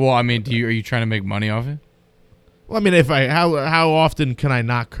 Well, I mean, are you trying to make money off it? Well, I mean, how often can I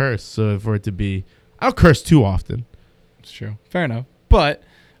not curse? So for it to be, I don't curse too often. It's true. Fair enough. But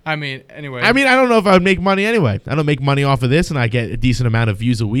I mean, anyway. I mean, I don't know if I would make money anyway. I don't make money off of this, and I get a decent amount of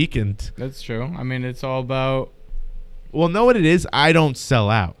views a week. And that's true. I mean, it's all about. Well, know what it is? I don't sell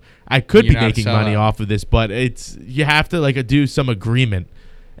out. I could be making money off of this, but you have to do some agreement,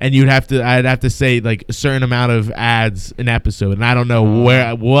 and I'd have to say like a certain amount of ads an episode, and I don't know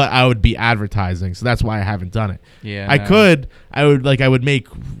what I would be advertising, so that's why I haven't done it. Yeah, I would make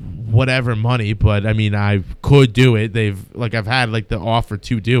whatever money, but I mean I could do it. I've had the offer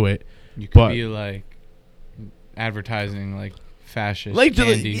to do it. You could be advertising fascist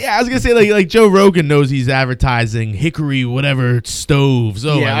candy. I was gonna say like Joe Rogan knows he's advertising Hickory whatever stoves.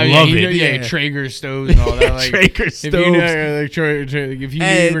 Oh, yeah, I love it. Yeah, Traeger stoves and all that. Traeger stoves. If you knew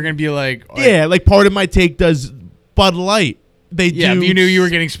you were gonna be like Part of My Take does Bud Light. If you knew you were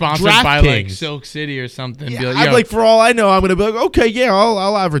getting sponsored by Silk City or something. Yeah, for all I know, I'm gonna be like, okay, yeah,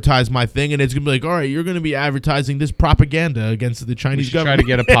 I'll advertise my thing, and it's gonna be like, all right, you're gonna be advertising this propaganda against the Chinese government.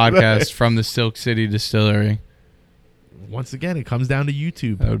 Try to get a podcast from the Silk City distillery. Once again, it comes down to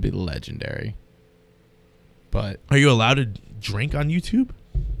YouTube. That would be legendary. But are you allowed to drink on YouTube?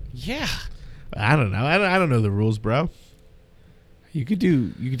 Yeah, I don't know. I don't know the rules, bro. You could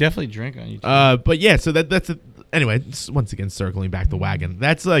definitely drink on YouTube. But yeah, so that's a. Anyway, once again, circling back the wagon.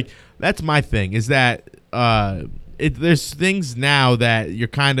 That's my thing. Is that there's things now that you're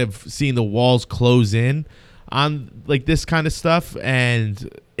kind of seeing the walls close in on like this kind of stuff, and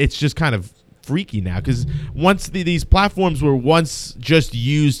it's just kind of freaky now because once these platforms were once just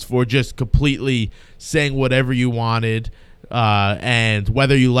used for just completely saying whatever you wanted, and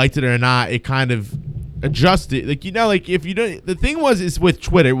whether you liked it or not, it kind of adjusted. Like, you know, like if you don't, the thing is with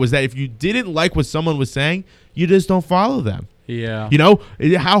Twitter was that if you didn't like what someone was saying, you just don't follow them. Yeah. You know,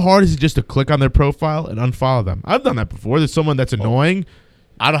 how hard is it just to click on their profile and unfollow them? I've done that before. There's someone that's annoying.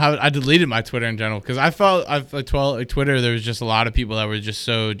 I deleted my Twitter in general because I felt Twitter, there was just a lot of people that were just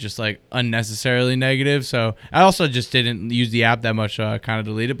so like unnecessarily negative. So I also just didn't use the app that much. So I kind of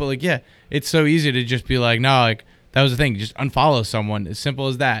deleted. But like, yeah, it's so easy to just be like, no, like that was the thing. Just unfollow someone. As simple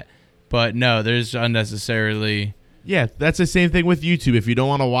as that. But no, there's unnecessarily. Yeah, that's the same thing with YouTube. If you don't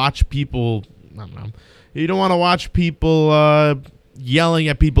want to watch people, I don't know. You don't want to watch people yelling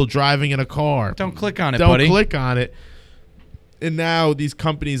at people driving in a car. Don't click on it, buddy. Don't click on it. And now these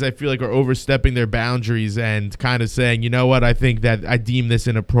companies, I feel like, are overstepping their boundaries and kind of saying, you know what, I think that I deem this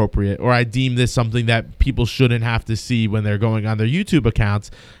inappropriate, or I deem this something that people shouldn't have to see when they're going on their YouTube accounts.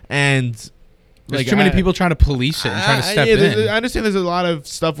 And there's too many people trying to police it and trying to step in. I understand there's a lot of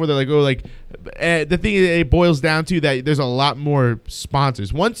stuff where they're like, oh, like, the thing it boils down to that there's a lot more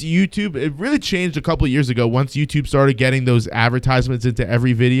sponsors. Once YouTube, it really changed a couple of years ago. Once YouTube started getting those advertisements into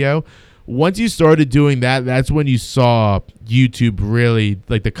every video, once you started doing that, that's when you saw YouTube really,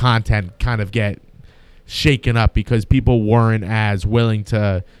 like, the content kind of get shaken up because people weren't as willing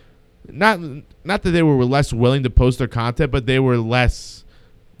to, not that they were less willing to post their content, but they weren't going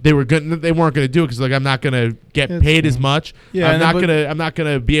to do it because, like, I'm not going to get paid as much. Yeah, I'm not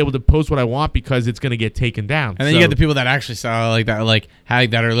going to be able to post what I want because it's going to get taken down. And then you get the people that actually sound like that, like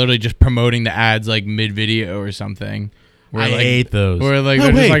that are literally just promoting the ads like mid video or something. I hate those. Or like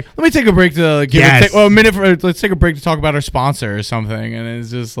they're just like, let me take a break to give a minute let's take a break to talk about our sponsor or something, and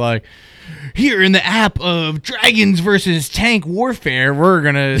it's just like, here in the app of Dragons versus Tank Warfare, we're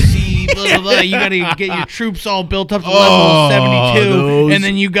gonna see blah blah blah. You gotta get your troops all built up to level 72, and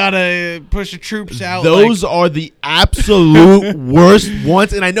then you gotta push the troops out. Those are the absolute worst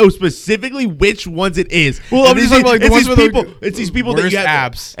ones, and I know specifically which ones it is. Well, I'm just talking about like the ones with it's these people that you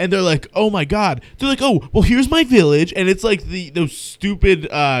have, apps, and they're like, oh my god, they're like, oh well, here's my village, and it's like those stupid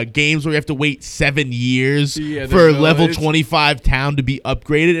games where you have to wait 7 years for level 25 town to be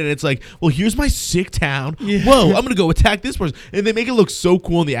upgraded, and it's like, well, here's my sick town. Yeah. Whoa, I'm gonna go attack this person, and they make it look so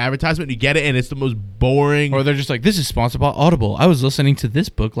cool in the advertisement. You get it, and it's the most boring. Or they're just like, this is sponsored by Audible. I was listening to this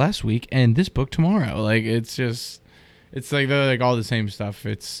book last week and this book tomorrow. Like, it's like they're like all the same stuff.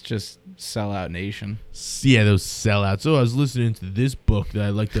 It's just sellout nation. Yeah, those sellouts. So I was listening to this book that I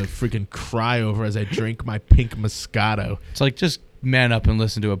like to freaking cry over as I drink my pink Moscato. It's like, just man up and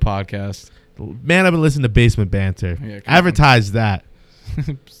listen to a podcast. Man up and listen to Basement Banter. Yeah, advertise that.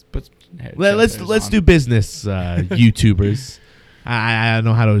 Let's do business, YouTubers. I don't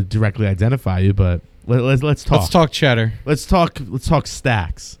know how to directly identify you, but let's talk. Let's talk cheddar. Let's talk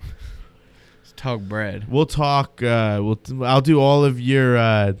stacks. Let's talk bread. We'll talk. I'll do all of your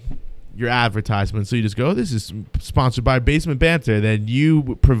advertisements. So you just go, this is sponsored by Basement Banter. Then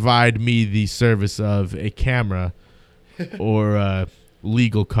you provide me the service of a camera or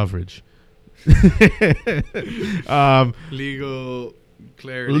legal coverage. Legal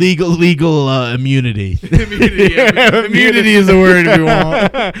clarity. Legal immunity. Immunity is the word we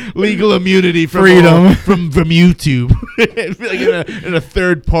want. Legal immunity from freedom from YouTube. Like in a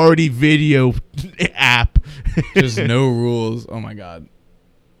third party video app. Just no rules. Oh my god.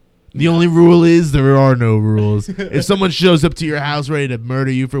 The only rule is there are no rules. If someone shows up to your house ready to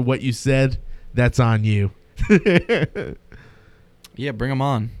murder you for what you said, that's on you. Yeah, bring them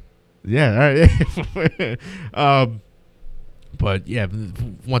on. Yeah, all right. But yeah,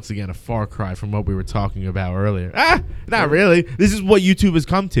 once again, a far cry from what we were talking about earlier. Not really. This is what YouTube has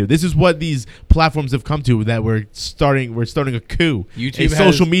come to. This is what these platforms have come to. That we're starting a coup, a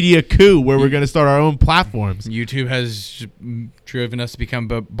social media coup, where we're going to start our own platforms. YouTube has driven us to become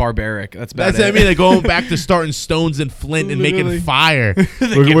barbaric. That's what I mean. Like going back to starting stones and flint and making fire.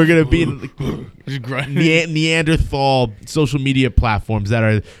 We're going to be Neanderthal social media platforms that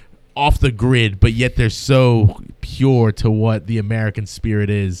are off the grid, but yet they're so pure to what the American spirit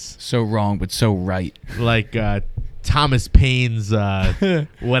is. So wrong, but so right. Like Thomas Paine's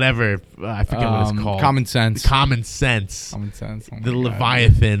whatever, I forget what it's called. Common Sense. Common Sense. Common Sense. Oh the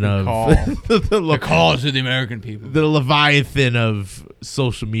Leviathan of the cause of the American people. The Leviathan of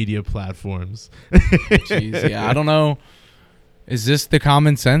social media platforms. Jeez, yeah, I don't know. Is this the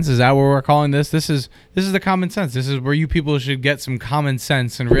common sense? Is that what we're calling this? This is the common sense. This is where you people should get some common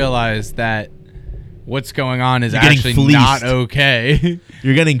sense and realize that what's going on is You're getting actually fleeced. not okay.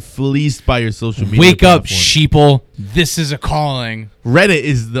 You're getting fleeced by your social media. Wake up, platform. sheeple. This is a calling. Reddit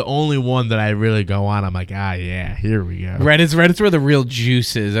is the only one that I really go on. I'm like, yeah, here we go. Reddit's where the real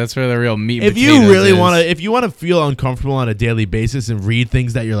juice is. That's where the real meat. If you really want to, if you want to feel uncomfortable on a daily basis and read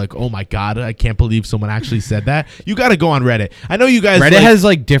things that you're like, oh my god, I can't believe someone actually said that, you got to go on Reddit. I know you guys. Reddit has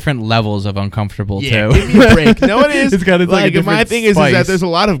like different levels of uncomfortable too. Give me a break. No, it is. It's got its, like, a my different thing is that spice. there's a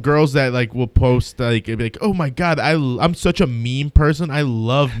lot of girls that like will post like, it'd be like, oh my god, I'm such a meme person. I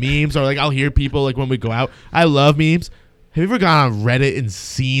love memes. Or like I'll hear people like when we go out, I love memes. Have you ever gone on Reddit and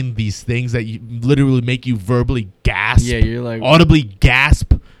seen these things that you literally make you verbally gasp? Yeah, you're like audibly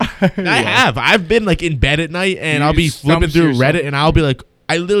gasp. I Yeah. have. I've been like in bed at night and You I'll be flipping stumps through yourself. Reddit and I'll be like,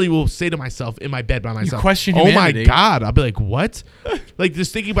 I literally will say to myself in my bed by myself, question oh my humanity. god. I'll be like, what? Like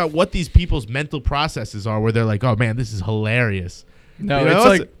just thinking about what these people's mental processes are, where they're like, oh man, this is hilarious. no, You know,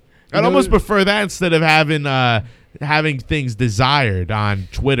 it's like I'd almost prefer that instead of having things desired on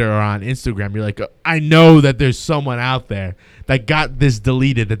Twitter or on Instagram. You're like, I know that there's someone out there that got this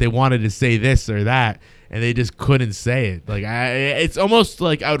deleted, that they wanted to say this or that, and they just couldn't say it. Like, it's almost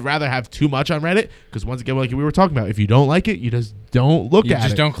like I would rather have too much on Reddit, because once again, like we were talking about, if you don't like it, you just don't look you at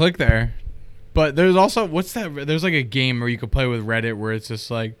just it. don't click there. But there's also what's that? There's like a game where you could play with Reddit where it's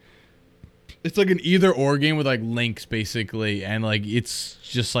just like it's like an either or game with like links basically, and like it's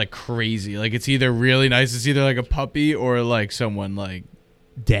just like crazy. Like it's either really nice, it's either like a puppy or like someone like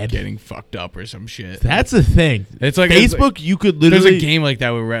Dead. getting fucked up or some shit. That's the thing. It's like Facebook, you could There's literally. a game like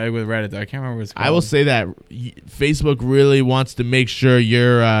that with Reddit though. I can't remember what it's called. I will say that Facebook really wants to make sure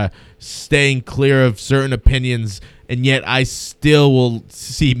you're staying clear of certain opinions, and yet I still will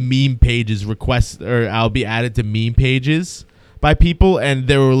see meme pages request, or I'll be added to meme pages by people, and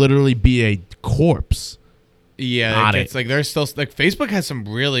there will literally be a corpse. Yeah, on it's like they're still like Facebook has some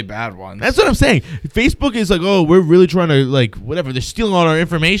really bad ones. That's what I'm saying. Facebook is like, oh, we're really trying to like whatever. They're stealing all our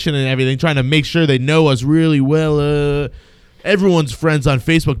information and everything, trying to make sure they know us really well. Everyone's friends on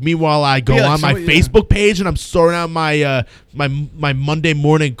Facebook. Meanwhile, I go on my Facebook page and I'm sorting out my my Monday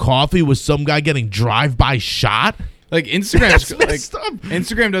morning coffee with some guy getting drive-by shot. Like Instagram's That's like messed up.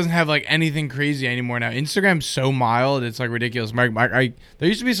 Instagram doesn't have like anything crazy anymore now. Instagram's so mild, it's like ridiculous. There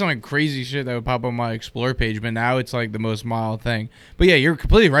used to be some like crazy shit that would pop on my Explore page, but now it's like the most mild thing. But yeah, you're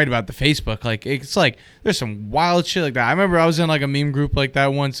completely right about the Facebook. Like it's like there's some wild shit like that. I remember I was in like a meme group like that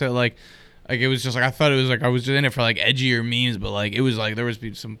once that like it was just like I thought it was like I was just in it for like edgier memes, but like it was like there was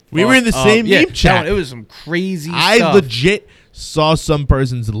some. We were in the same meme chat. It was some crazy. I stuff. legit saw some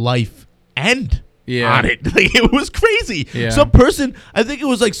person's life end. Yeah. On it. Like it was crazy. Yeah. Some person, I think it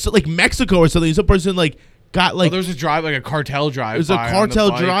was like Mexico or something. Some person like got like there was a cartel drive. it was a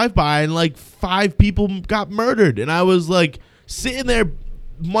cartel drive by and like 5 people got murdered, and I was like sitting there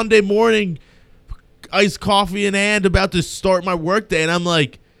Monday morning, iced coffee in hand, about to start my work day, and I'm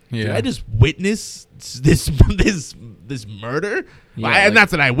like, did I just witness this murder? Yeah,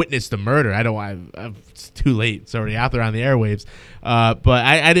 Not that I witnessed the murder. It's too late. It's already out there on the airwaves. But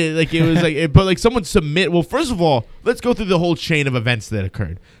I did like it was like but like someone submit. Well, first of all, let's go through the whole chain of events that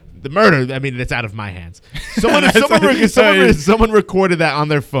occurred. The murder, I mean, that's out of my hands. Someone recorded that on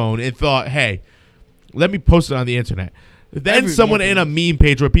their phone and thought, hey, let me post it on the internet. Then someone in a meme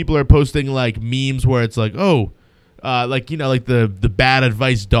page where people are posting like memes where it's like, oh, like like the bad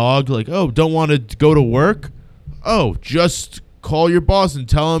advice dog, like, oh, don't want to go to work. Oh, just call your boss and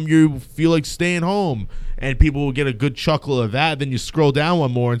tell him you feel like staying home, and people will get a good chuckle of that. Then you scroll down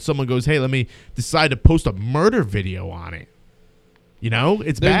one more and someone goes, hey, let me decide to post a murder video on it.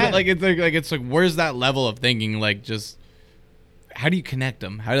 It's bad. It's like where's that level of thinking? Like just how do you connect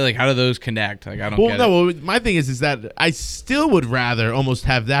them? How do those connect? Like I don't get it. Well, my thing is that I still would rather almost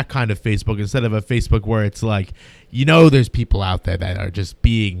have that kind of Facebook instead of a Facebook where it's like, there's people out there that are just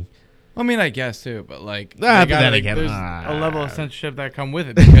being. I mean, I guess too, but like, but then like again, there's a level of censorship that come with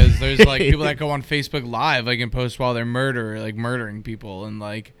it, because there's like people that go on Facebook Live, like, and post while they're murdering people, and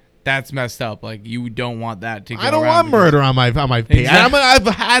like that's messed up. Like you don't want that to. I don't want murder on my page. Exactly. I've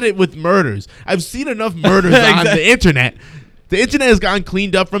had it with murders. I've seen enough murders on the internet. The internet has gotten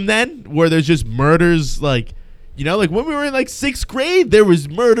cleaned up from then, where there's just murders like. Like when we were in like 6th grade, there was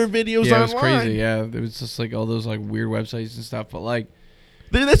murder videos online. Yeah, it was crazy. Yeah, it was just like all those like weird websites and stuff. But like,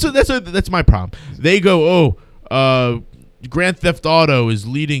 that's my problem. They go, Grand Theft Auto is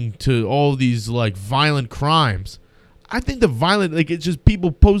leading to all these like violent crimes. I think the violent, like, it's just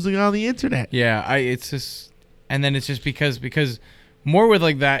people posting on the internet. Yeah, it's just, and then it's just because more with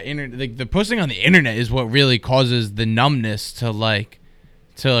like that like the posting on the internet is what really causes the numbness to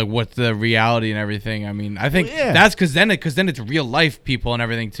to like what the reality and everything. I mean, I think Well, yeah. that's because then it's real life people and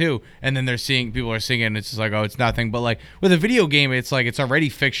everything too, and then people are seeing it and it's just like, oh, it's nothing. But like with a video game, it's like it's already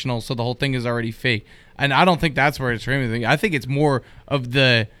fictional, so the whole thing is already fake. And I don't think that's where it's from. I think it's more of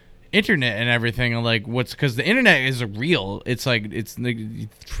the internet and everything, and like what's because the internet is real. It's like it's like, you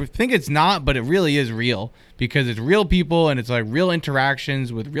think it's not, but it really is real because it's real people and it's like real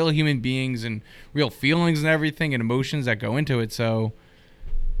interactions with real human beings and real feelings and everything and emotions that go into it. So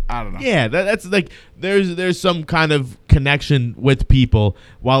I don't know. Yeah, that's like there's some kind of connection with people,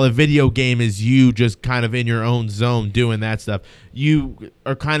 while a video game is you just kind of in your own zone doing that stuff. You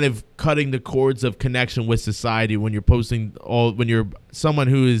are kind of cutting the cords of connection with society when you're when you're someone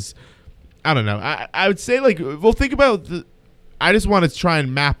who is, I don't know. I would say like, well, think about I just want to try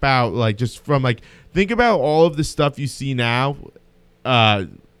and map out like just from like think about all of the stuff you see now,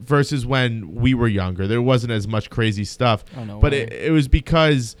 versus when we were younger. There wasn't as much crazy stuff, but it was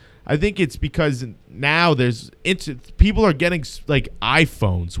because I think it's because now people are getting like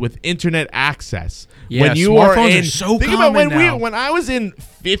iPhones with internet access. Yeah, when you smartphones are are so think common about now. when I was in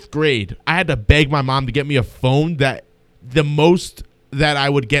 5th grade, I had to beg my mom to get me a phone that the most that I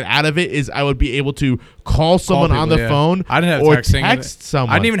would get out of it is I would be able to call someone on the phone. I didn't have or texting. text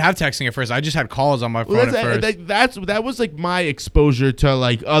someone. I didn't even have texting at first. I just had calls on my phone at first. That was like my exposure to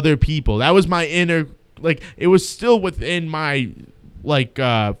like other people. That was my inner, like it was still within my like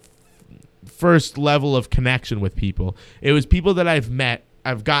first level of connection with people. It was people that I've met.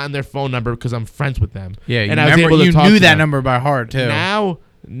 I've gotten their phone number because I'm friends with them. Yeah, and I was able to you talk knew to that them. number by heart too.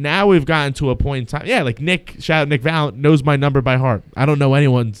 Now we've gotten to a point in time. Yeah, like shout out Nick Valent knows my number by heart. I don't know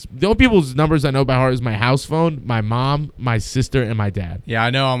anyone's. The only people's numbers I know by heart is my house phone, my mom, my sister, and my dad. Yeah,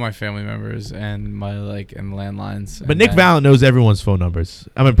 I know all my family members and my and landlines. But Nick Valent knows everyone's phone numbers.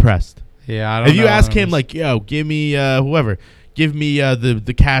 I'm impressed. Yeah, I don't know. If you ask him like, yo, give me whoever. Give me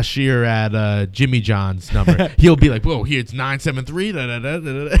the cashier at Jimmy John's number. He'll be like, whoa, here it's 973.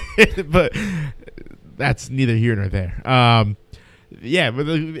 But that's neither here nor there. Yeah, but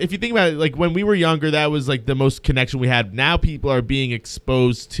if you think about it, like when we were younger, that was like the most connection we had. Now people are being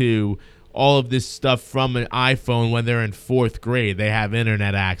exposed to all of this stuff from an iPhone when they're in 4th grade. They have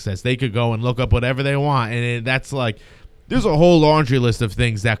internet access. They could go and look up whatever they want. And that's like, there's a whole laundry list of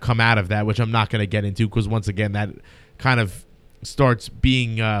things that come out of that, which I'm not going to get into because once again, that kind of starts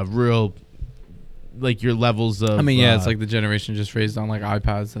being real, like your levels of. I mean, yeah, it's like the generation just raised on like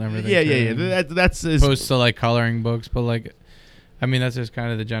iPads and everything. Yeah. That's opposed to like coloring books, but like, I mean, that's just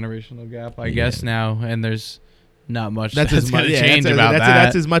kind of the generational gap, I guess now, and there's not much that's going to change about that.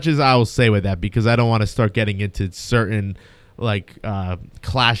 That's as much as I will say with that because I don't want to start getting into certain like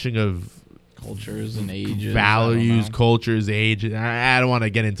clashing of cultures and ages, values, cultures, age. I don't want to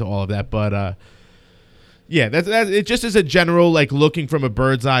get into all of that, but. Yeah, that's it. Just as a general, like looking from a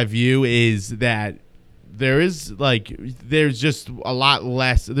bird's eye view, is that there's just a lot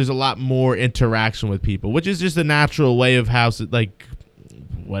less. There's a lot more interaction with people, which is just a natural way of how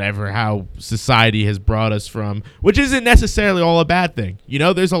society has brought us from, which isn't necessarily all a bad thing. You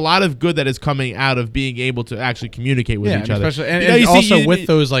know, there's a lot of good that is coming out of being able to actually communicate with each other. And also with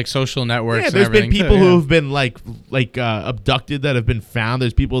those like social networks. Yeah, there's been people who have been like abducted that have been found.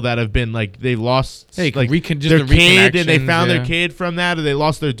 There's people that have been like they lost their kid and they found their kid from that, or they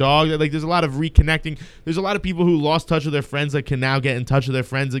lost their dog. Like there's a lot of reconnecting. There's a lot of people who lost touch with their friends that can now get in touch with their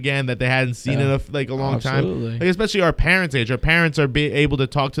friends again that they hadn't seen in a long time. Like especially our parents' age. Our parents are able to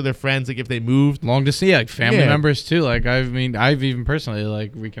talk to their friends like if they moved long to see like family members too. Like I've even personally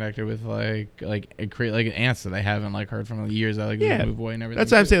like reconnected with like aunts that I haven't like heard from in years that moved away and everything.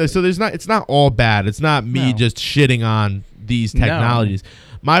 That's what I'm saying. Like, so it's not all bad. It's not me just shitting on these technologies. No.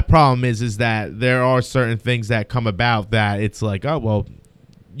 My problem is that there are certain things that come about that it's like, oh well,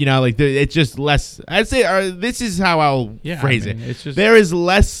 you know, like it's just less. I'd say this is how I'll phrase it. It's just, there is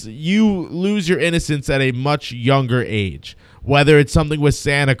less. You lose your innocence at a much younger age. Whether it's something with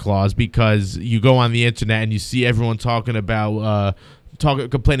Santa Claus because you go on the internet and you see everyone talking about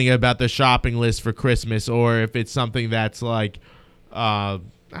complaining about their shopping list for Christmas, or if it's something that's like I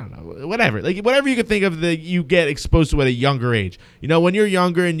don't know, whatever you can think of that you get exposed to at a younger age. You know, when you're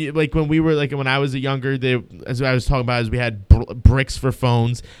younger and when I was younger, as I was talking about, we had bricks for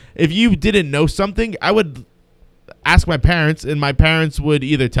phones. If you didn't know something, I would ask my parents, and my parents would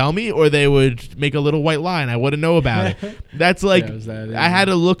either tell me or they would make a little white lie and I wouldn't know about it. That's like I had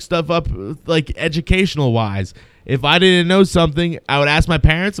to look stuff up like educational wise. If I didn't know something, I would ask my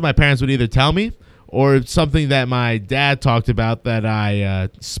parents and my parents would either tell me Or something that my dad talked about that I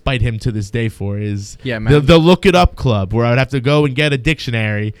spite him to this day for is the Look It Up Club, where I would have to go and get a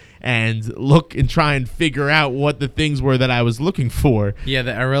dictionary and look and try and figure out what the things were that I was looking for. Yeah,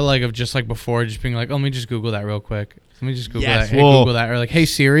 the era like of just like before, just being like, oh, let me just Google that real quick. Let me just Google Yes, that. Hey, Google that. Or like, hey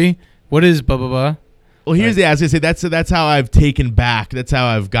Siri, what is blah blah blah? Well, here's I was gonna say that's how I've taken back. That's how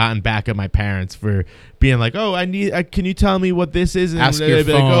I've gotten back at my parents for being like, oh, can you tell me what this is? And Ask your they'd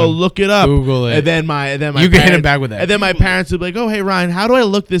be like, phone. Oh, look it up. Google it. And then my you parents, can hit him back with that. And then my parents would be like, oh, hey Ryan, how do I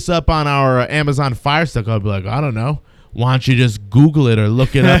look this up on our Amazon Fire Stick? I'd be like, I don't know. Why don't you just Google it or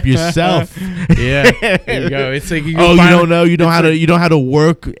look it up yourself? Yeah, there you go. It's like you don't know? You don't how to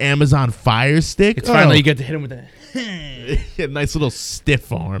work Amazon Fire Stick? It's finally you get to hit him with that. Nice little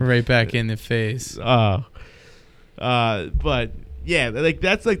stiff arm. Right back in the face. But yeah, like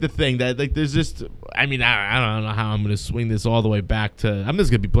that's like the thing that like there's just I mean I don't know how I'm gonna swing this all the way back to. I'm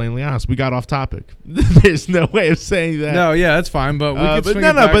just gonna be plainly honest. We got off topic. There's no way of saying that. No, yeah, that's fine. But we can swing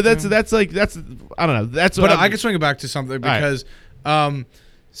it back but that's I don't know. That's what. But I can swing it back to something because,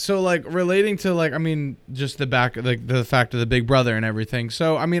 so like relating to like I mean just the back like the fact of the Big Brother and everything.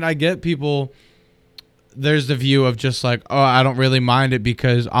 So I mean I get people. There's the view of just like, oh, I don't really mind it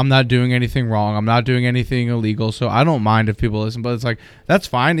because I'm not doing anything wrong. I'm not doing anything illegal. So I don't mind if people listen, but it's like, that's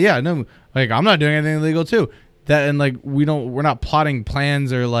fine. Yeah, no, like I'm not doing anything illegal too. That, and like, we're not plotting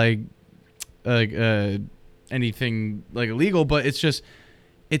plans or like anything like illegal, but it's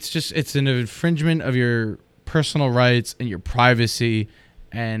an infringement of your personal rights and your privacy.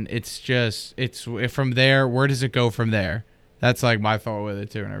 And it's from there. Where does it go from there? That's like my thought with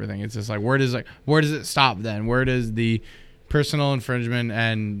it too and everything. It's just like where does it stop then? Where does the personal infringement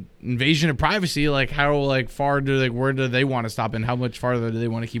and invasion of privacy like how like far do like where do they want to stop and how much farther do they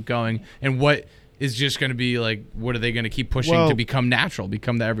want to keep going and what is just going to be like what are they going to keep pushing to become natural,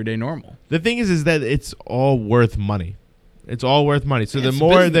 become the everyday normal? The thing is that it's all worth money. It's all worth money. So the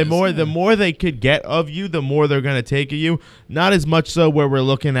more they could get of you, the more they're gonna take of you. Not as much so where we're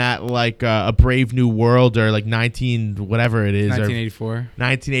looking at like a Brave New World or like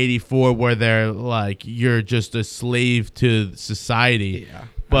 1984, where they're like you're just a slave to society. Yeah.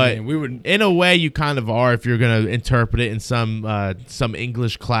 But I mean, we would, in a way, you kind of are if you're gonna interpret it in some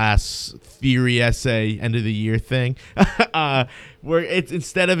English class theory essay end of the year thing, where it's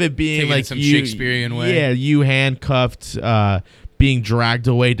instead of it being taking like some Shakespearean way, yeah, you handcuffed, being dragged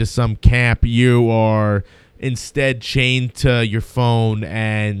away to some camp, you are instead chained to your phone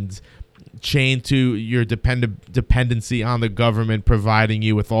and chained to your dependency on the government providing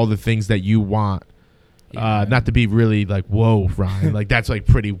you with all the things that you want. Yeah. Not to be really like whoa, Ryan, like that's like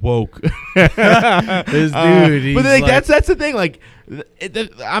pretty woke. This dude, but like that's the thing. Like,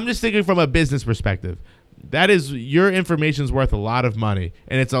 I'm just thinking from a business perspective. That is your information's worth a lot of money,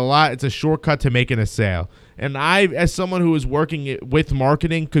 and it's a shortcut to making a sale. And I, as someone who is working with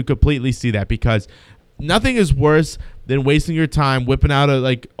marketing, could completely see that because nothing is worse than wasting your time whipping out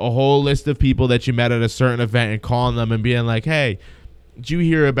a whole list of people that you met at a certain event and calling them and being like, hey, did you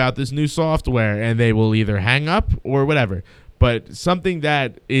hear about this new software? And they will either hang up or whatever. But something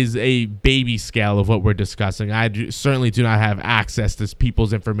that is a baby scale of what we're discussing. Certainly do not have access to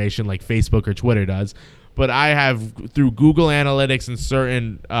people's information like Facebook or Twitter does. But I have, through Google Analytics and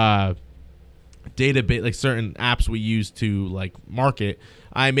certain database, like certain apps we use to like market,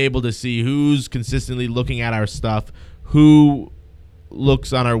 I'm able to see who's consistently looking at our stuff, who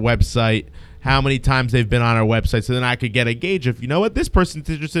looks on our website, how many times they've been on our website, so then I could get a gauge of, you know what, this person's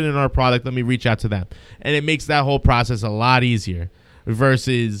interested in our product, let me reach out to them. And it makes that whole process a lot easier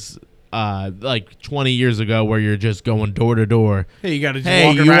versus like 20 years ago where you're just going door to door. Hey, you got to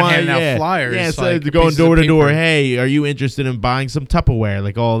just walk around handing out flyers. Yeah, so like going door to door. Hey, are you interested in buying some Tupperware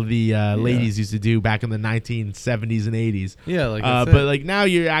like all the ladies used to do back in the 1970s and 80s? Yeah, like but like now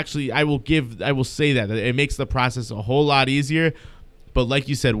you're actually, I will say that it makes the process a whole lot easier. But like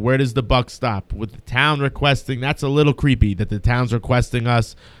you said, where does the buck stop? With the town requesting, that's a little creepy that the town's requesting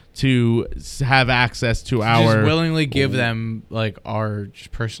us to have access to our... Just willingly give them like our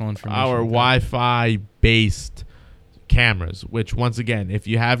personal information. Our Wi-Fi based cameras, which once again, if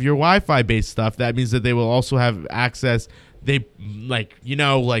you have your Wi-Fi based stuff, that means that they will also have access. They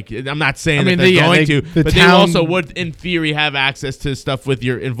I'm not saying that they're going to, but they also would in theory have access to stuff with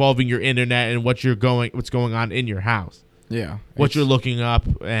involving your internet and what's going on in your house. Yeah, what you're looking up,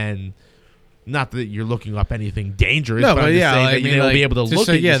 and not that you're looking up anything dangerous. No, but I'm just saying that they'll be able to look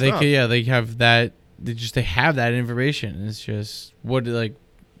at your stuff. They have that. They have that information. It's just what like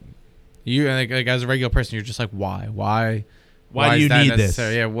you like as a regular person, you're just like why do you need this?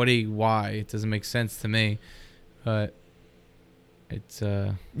 Yeah, why? It doesn't make sense to me. But It's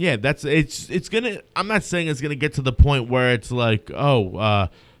Yeah, it's gonna. I'm not saying it's gonna get to the point where it's like,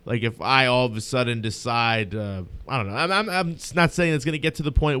 like if I all of a sudden decide, I don't know. I'm not saying it's gonna get to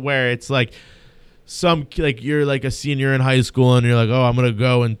the point where it's like like you're like a senior in high school and you're like, oh, I'm gonna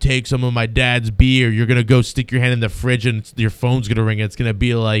go and take some of my dad's beer. You're gonna go stick your hand in the fridge and your phone's gonna ring. It's gonna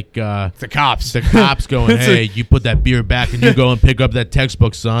be like the cops. The cops going, hey, you put that beer back and you go and pick up that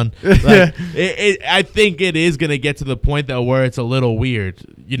textbook, son. Like, I think it is gonna get to the point though where it's a little weird.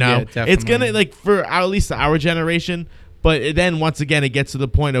 You know, Yeah, it's gonna like for at least our generation. But then once again, it gets to the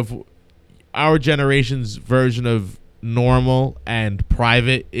point of our generation's version of normal and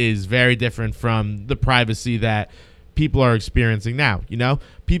private is very different from the privacy that people are experiencing now. You know,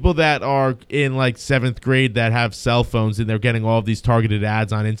 people that are in like 7th grade that have cell phones and they're getting all of these targeted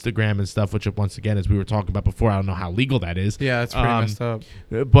ads on Instagram and stuff, which once again, as we were talking about before, I don't know how legal that is. Yeah, that's pretty messed up.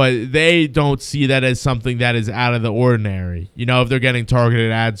 But they don't see that as something that is out of the ordinary. You know, if they're getting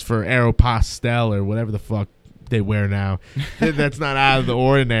targeted ads for Aeropostale or whatever the fuck they wear now, that's not out of the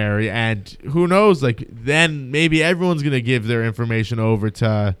ordinary. And who knows, like then maybe everyone's gonna give their information over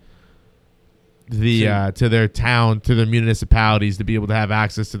to the to their town, to their municipalities, to be able to have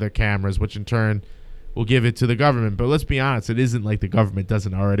access to their cameras, which in turn will give it to the government. But let's be honest, it isn't like the government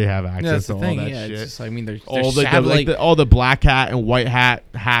doesn't already have access to all that shit. It's just, I mean, there's all satellite, all the black hat and white hat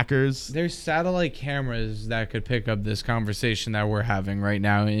hackers. there's satellite cameras that could pick up this conversation that we're having right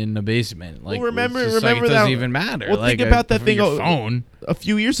now in the basement. Like, remember it that doesn't even matter. Well, like, think about that thing. Your phone. A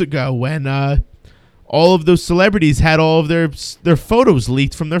few years ago when all of those celebrities had all of their photos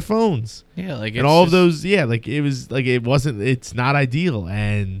leaked from their phones. Yeah, like and all of those, like it was like it's not ideal,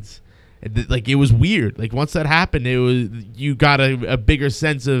 and like it was weird. Like once that happened, you got a bigger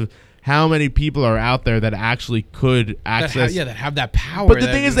sense of how many people are out there that actually could access. that have that power. But the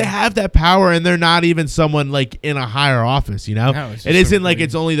thing is, they have that power, and they're not even someone like in a higher office. You know, No, it's it just isn't like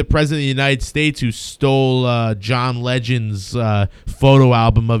it's only the president of the United States who stole John Legend's photo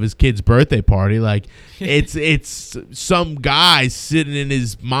album of his kid's birthday party. Like it's some guy sitting in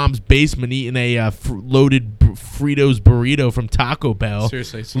his mom's basement eating a loaded Fritos burrito from Taco Bell.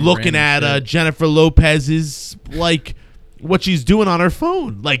 Seriously, some looking random at shit. Jennifer Lopez's like. What she's doing on her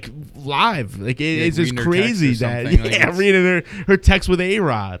phone, like live, like it's just reading her crazy text or that something, like it's- reading her text with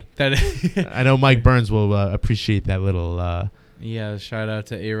A-Rod. That I know Mike Burns will appreciate that little. Yeah, shout out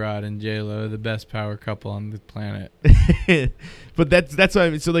to A-Rod and J-Lo, the best power couple on the planet. But that's what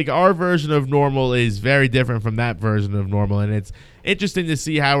I mean. So like our version of normal is very different from that version of normal, and it's interesting to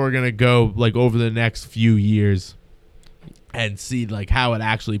see how we're gonna go like over the next few years, and see like how it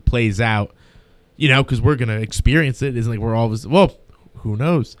actually plays out. You know, because we're gonna experience it. It's like we're always who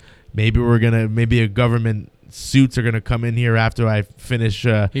knows? Maybe a government suits are gonna come in here after I finish.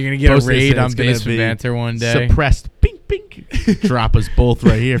 You're gonna get a raid on Basement Banter one day. Suppressed, pink, drop us both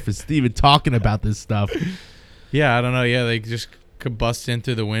right here for Steven talking about this stuff. Yeah, I don't know. Yeah, they just could bust in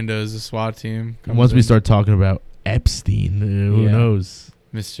through the windows. The SWAT team. And once we start talking about Epstein, who knows?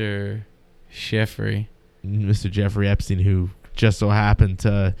 Mr. Jeffrey Epstein, who just so happened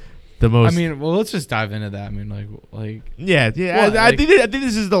to. The most. I mean, well, let's just dive into that. I mean, like. Yeah. Well, I think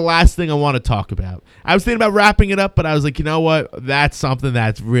this is the last thing I want to talk about. I was thinking about wrapping it up, but I was like, you know what? That's something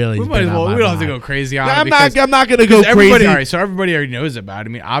that's really. We might as well. We don't have to go crazy on it. I'm not going to go crazy. All right, so everybody already knows about it.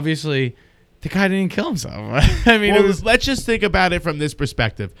 I mean, obviously, the guy didn't kill himself. I mean, let's just think about it from this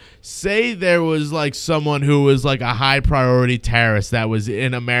perspective. Say there was like someone who was like a high priority terrorist that was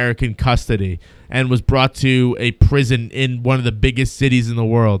in American custody and was brought to a prison in one of the biggest cities in the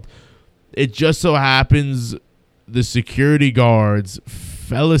world. It just so happens the security guards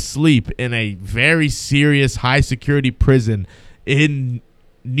fell asleep in a very serious high security prison in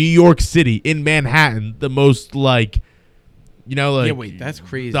New York City, in Manhattan, the most like, you know, like yeah, wait, that's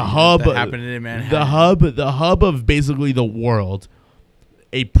crazy. The hub that happened in Manhattan. The hub of basically the world,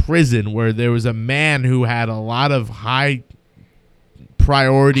 a prison where there was a man who had a lot of high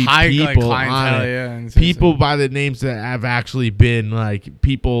priority people like on it. Yeah, people by the names that have actually been like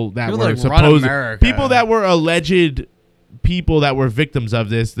people that were like supposed America. people that were alleged people that were victims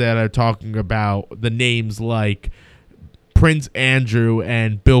of this that are talking about the names like Prince Andrew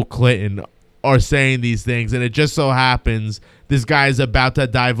and Bill Clinton are saying these things, and it just so happens this guy is about to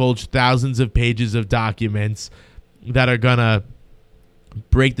divulge thousands of pages of documents that are gonna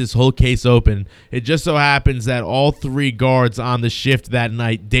break this whole case open. It just so happens that all three guards on the shift that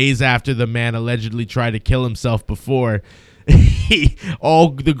night, days after the man allegedly tried to kill himself before,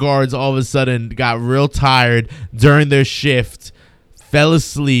 all the guards all of a sudden got real tired during their shift, fell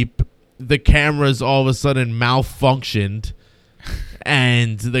asleep, the cameras all of a sudden malfunctioned,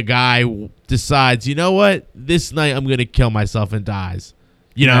 and the guy decides, you know what, this night I'm gonna kill myself and dies.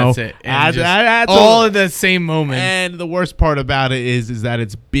 You know, that's it. And all at the same moment. And the worst part about it is that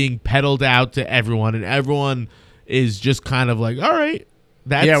it's being peddled out to everyone, and everyone is just kind of like, all right,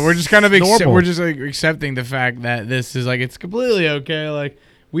 that's we're just kind of normal. we're just like accepting the fact that this is like it's completely okay. Like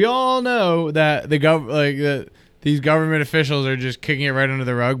we all know that these government officials are just kicking it right under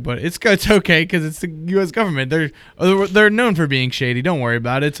the rug, but it's okay because it's the U.S. government. They're known for being shady. Don't worry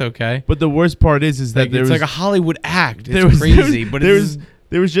about it. It's okay. But the worst part is that it's like a Hollywood act. It's crazy, but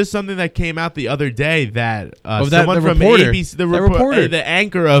there was just something that came out the other day that the someone from reporter. ABC, reporter, the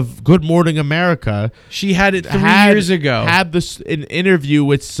anchor of Good Morning America, she had it 3 years ago. Had an interview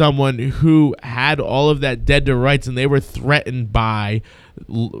with someone who had all of that dead to rights, and they were threatened by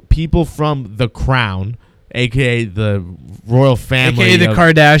people from the Crown, aka the royal family, aka the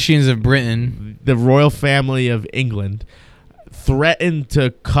Kardashians of Britain, the royal family of England, threatened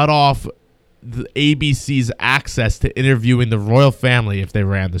to cut off the ABC's access to interviewing the royal family if they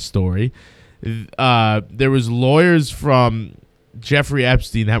ran the story. There was lawyers from Jeffrey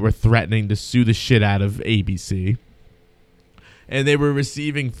Epstein that were threatening to sue the shit out of ABC, and they were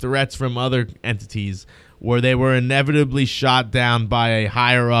receiving threats from other entities where they were inevitably shot down by a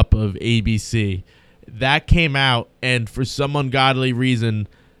higher up of ABC. That came out, and for some ungodly reason,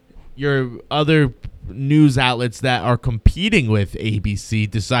 your other news outlets that are competing with ABC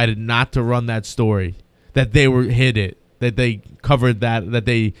decided not to run that story, that they hid it, that they covered that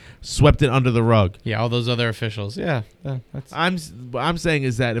they swept it under the rug. Yeah, all those other officials. Yeah, that's. What I'm saying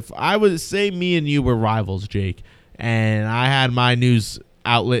is that if I was, say me and you were rivals, Jake, and I had my news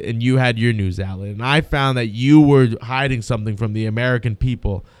outlet and you had your news outlet, and I found that you were hiding something from the American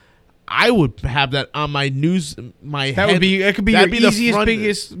people, I would have that on my news. It could be your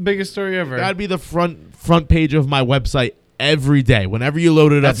easiest, biggest story ever. That'd be the front page of my website every day. Whenever you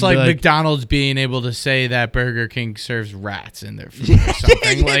load it up, that's like McDonald's being able to say that Burger King serves rats in their food or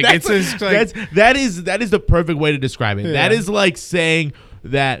something. Like that is the perfect way to describe it. Yeah. That is like saying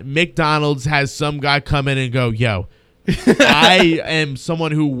that McDonald's has some guy come in and go, yo, I am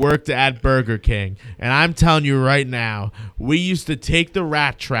someone who worked at Burger King, and I'm telling you right now, we used to take the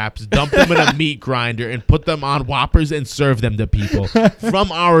rat traps, dump them in a meat grinder, and put them on Whoppers and serve them to people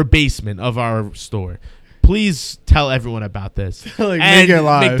from our basement of our store. Please tell everyone about this. Like, and make it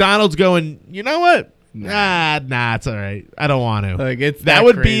live. McDonald's going, you know what? Nah, it's all right. I don't want to. Like, it's that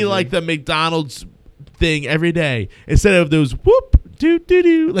would crazy. be like the McDonald's thing every day. Instead of those whoop, doo doo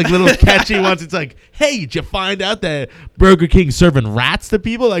doo, like little catchy ones. It's like, hey, did you find out that Burger King serving rats to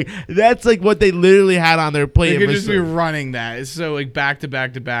people? Like, that's like what they literally had on their plate. They could just be running that. So like back to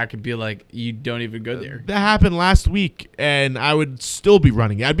back to back and be like, you don't even go there. That happened last week, and I would still be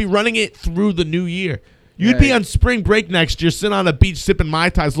running it. I'd be running it through the new year. You'd be on spring break next year, sitting on a beach sipping Mai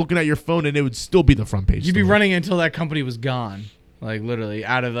Tais, looking at your phone, and it would still be the front page. You'd be running until that company was gone, like literally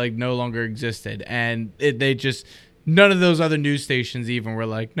out of like no longer existed, and they just. None of those other news stations even were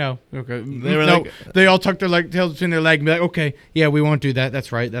like, no, okay. They all tucked their tails between their legs and be like, okay, yeah, we won't do that.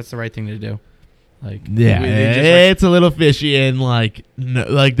 That's right. That's the right thing to do. Like, yeah, it's a little fishy, and like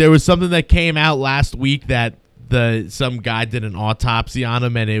there was something that came out last week that some guy did an autopsy on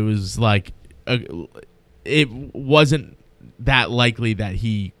him, and it was like, it wasn't that likely that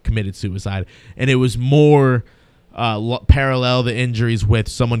he committed suicide, and it was more. Parallel the injuries with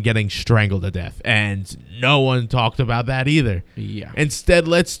someone getting strangled to death, and no one talked about that either. Yeah. Instead,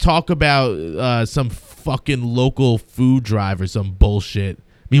 let's talk about some fucking local food drive or some bullshit.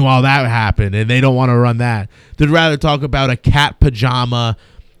 Meanwhile, that happened, and they don't want to run that. They'd rather talk about a cat pajama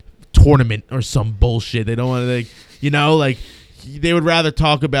tournament or some bullshit. They don't want to, they would rather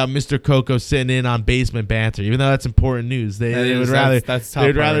talk about Mr. Coco sitting in on Basement Banter, even though that's important news. They would rather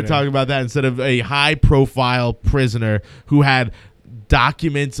talk about that instead of a high-profile prisoner who had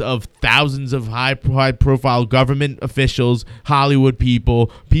documents of thousands of high-profile government officials, Hollywood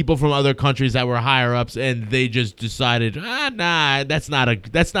people from other countries that were higher-ups, and they just decided, that's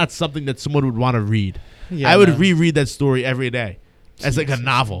not something that someone would want to read. Yeah, I would reread that story every day as like a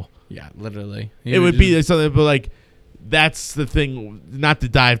novel. Yeah, literally. It would be something, but like. That's the thing, not to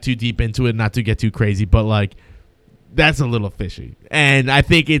dive too deep into it, not to get too crazy, but like that's a little fishy. And I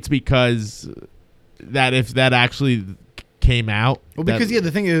think it's because that if that actually came out. Well, because the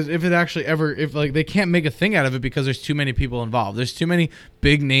thing is, if it actually if they can't make a thing out of it because there's too many people involved. There's too many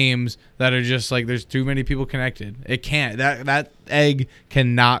big names that are just like, there's too many people connected. It can't, that egg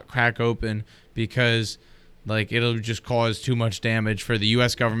cannot crack open because like it'll just cause too much damage for the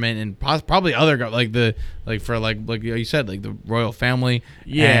U.S. government and probably other like you said, like the royal family.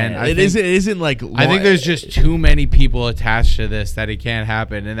 Yeah, it isn't like I think there's just too many people attached to this that it can't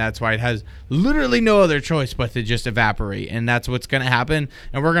happen, and that's why it has literally no other choice but to just evaporate, and that's what's gonna happen,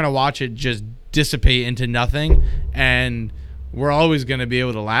 and we're gonna watch it just dissipate into nothing, and we're always gonna be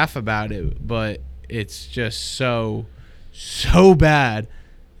able to laugh about it, but it's just so bad.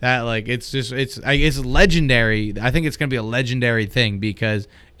 That like it's legendary. I think it's gonna be a legendary thing because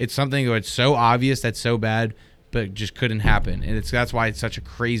it's something that's so obvious, that's so bad, but just couldn't happen, and that's why it's such a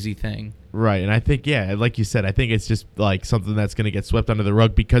crazy thing. Right, and I think like you said, I think it's just like something that's gonna get swept under the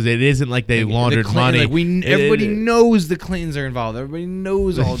rug because it isn't like they laundered money. Like everybody knows the Clintons are involved. Everybody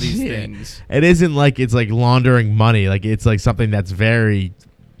knows all these things. It isn't like it's like laundering money. Like it's like something that's very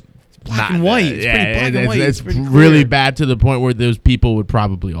black and white. It's pretty black and white. It's really bad to the point where those people would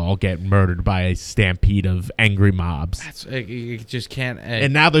probably all get murdered by a stampede of angry mobs. You just can't.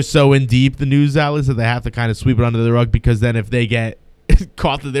 And now they're so in deep, the news outlets, that they have to kind of sweep it under the rug because then if they get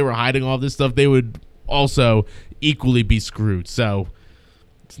caught that they were hiding all this stuff, they would also equally be screwed. So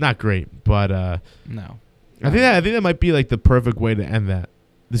it's not great. But no, I think that might be like the perfect way to end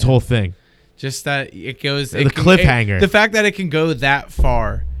this whole thing. Just that it goes the cliffhanger. The fact that it can go that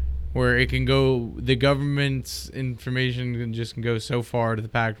far. Where it can go, the government's information can go so far to the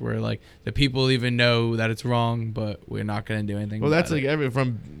fact where like the people even know that it's wrong, but we're not going to do anything. Well, that's like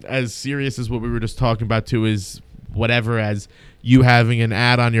from as serious as what we were just talking about to is whatever as you having an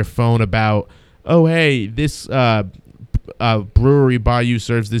ad on your phone about, oh hey, this brewery by you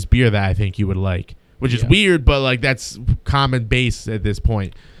serves this beer that I think you would like, which is weird, but like that's common base at this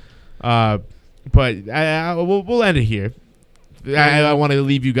point. But we'll end it here. I want to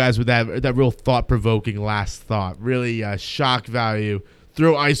leave you guys with that real thought-provoking last thought. Really shock value.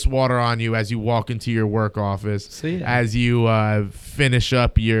 Throw ice water on you as you walk into your work office, as you finish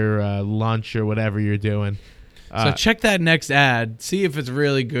up your lunch or whatever you're doing. So check that next ad. See if it's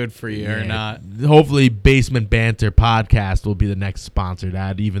really good for you or not. Hopefully Basement Banter Podcast will be the next sponsored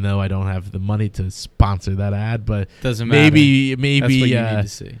ad, even though I don't have the money to sponsor that ad. But doesn't matter. Maybe that's what you need to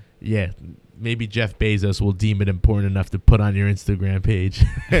see. Yeah. Maybe Jeff Bezos will deem it important enough to put on your Instagram page.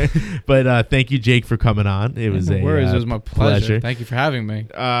 But thank you, Jake, for coming on. It was it was my pleasure. Thank you for having me.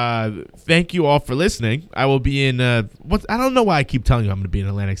 Thank you all for listening. I will be in I don't know why I keep telling you I'm going to be in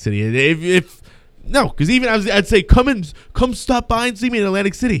Atlantic City. Because even I'd say come stop by and see me in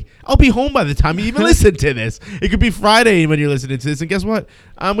Atlantic City. I'll be home by the time you even listen to this. It could be Friday when you're listening to this, and guess what?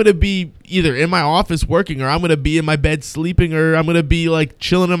 I'm gonna be either in my office working, or I'm gonna be in my bed sleeping, or I'm gonna be like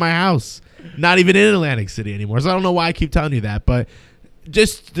chilling in my house. Not even in Atlantic City anymore. So I don't know why I keep telling you that, but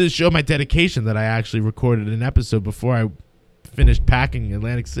just to show my dedication that I actually recorded an episode before I finished packing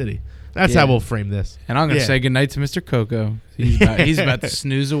Atlantic City. That's how we'll frame this. And I'm going to say goodnight to Mr. Coco. He's about to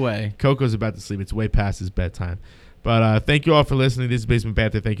snooze away. Coco's about to sleep. It's way past his bedtime. But thank you all for listening. This is Basement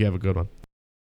Panther. Thank you. Have a good one.